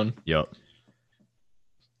number 1. Yep.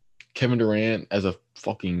 Kevin Durant as a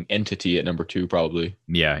fucking entity at number 2, probably.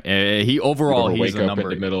 Yeah, he overall he's wake a up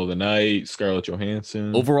number in the middle of the night. Scarlett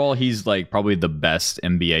Johansson. Overall, he's like probably the best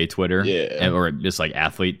NBA Twitter, or just like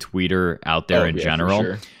athlete tweeter out there in general.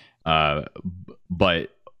 Sure. But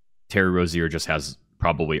Terry Rozier just has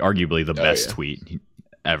probably, arguably, the best tweet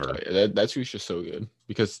ever. That tweet's just so good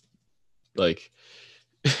because, like,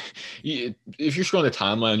 if you're scrolling the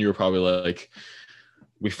timeline, you were probably like,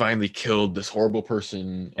 "We finally killed this horrible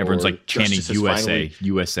person." Everyone's like chanting USA,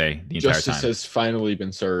 USA the entire time. Justice has finally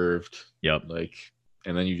been served. Yep. Like,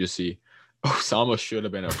 and then you just see, Osama should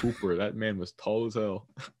have been a hooper. That man was tall as hell.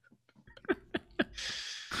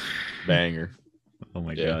 Banger. Oh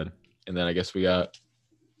my god. And then I guess we got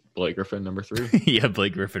Blake Griffin number 3. Yeah,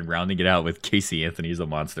 Blake Griffin rounding it out with Casey Anthony's a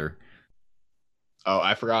monster. Oh,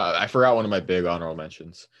 I forgot one of my big honorable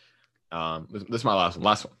mentions. This is my last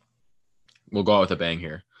one. We'll go out with a bang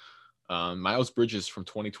here. Miles Bridges from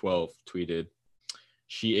 2012 tweeted,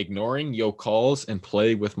 "She ignoring yo calls and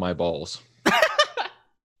play with my balls."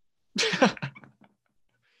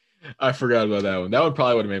 I forgot about that one. That one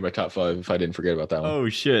probably would have made my top 5 if I didn't forget about that one. Oh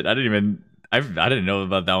shit! I didn't know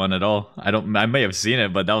about that one at all. I may have seen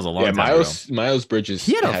it, but that was a long time ago. Miles Bridges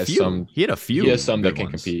He had a few. He has some that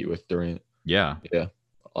can compete with Durant. Yeah.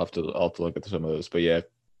 I'll have to look at some of those. But yeah,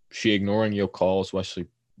 she ignoring your calls while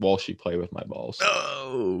she play with my balls.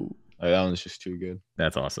 Oh, that one's just too good.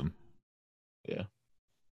 That's awesome. Yeah.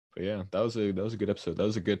 But yeah, that was a good episode. That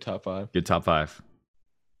was a good top 5. Good top 5.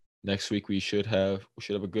 Next week we should have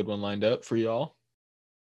a good one lined up for y'all.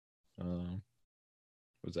 What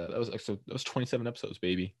was that? That was 27 episodes,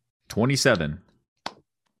 baby. 27.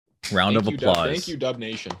 Round of applause. Thank you,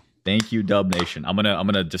 DubNation. Thank you, DubNation. I'm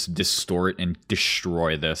gonna just distort and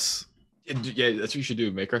destroy this. Yeah, that's what you should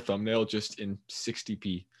do. Make our thumbnail just in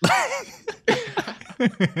 60p.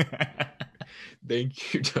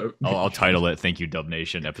 Thank you, DubNation. I'll title it "Thank You,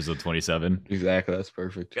 DubNation," episode 27. Exactly, that's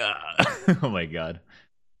perfect. Oh my god!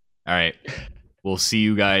 All right, we'll see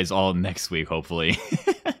you guys all next week. Hopefully,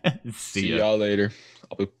 see y'all later.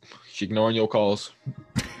 I'll be ignoring your calls.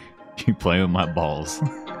 Keep playing with my balls.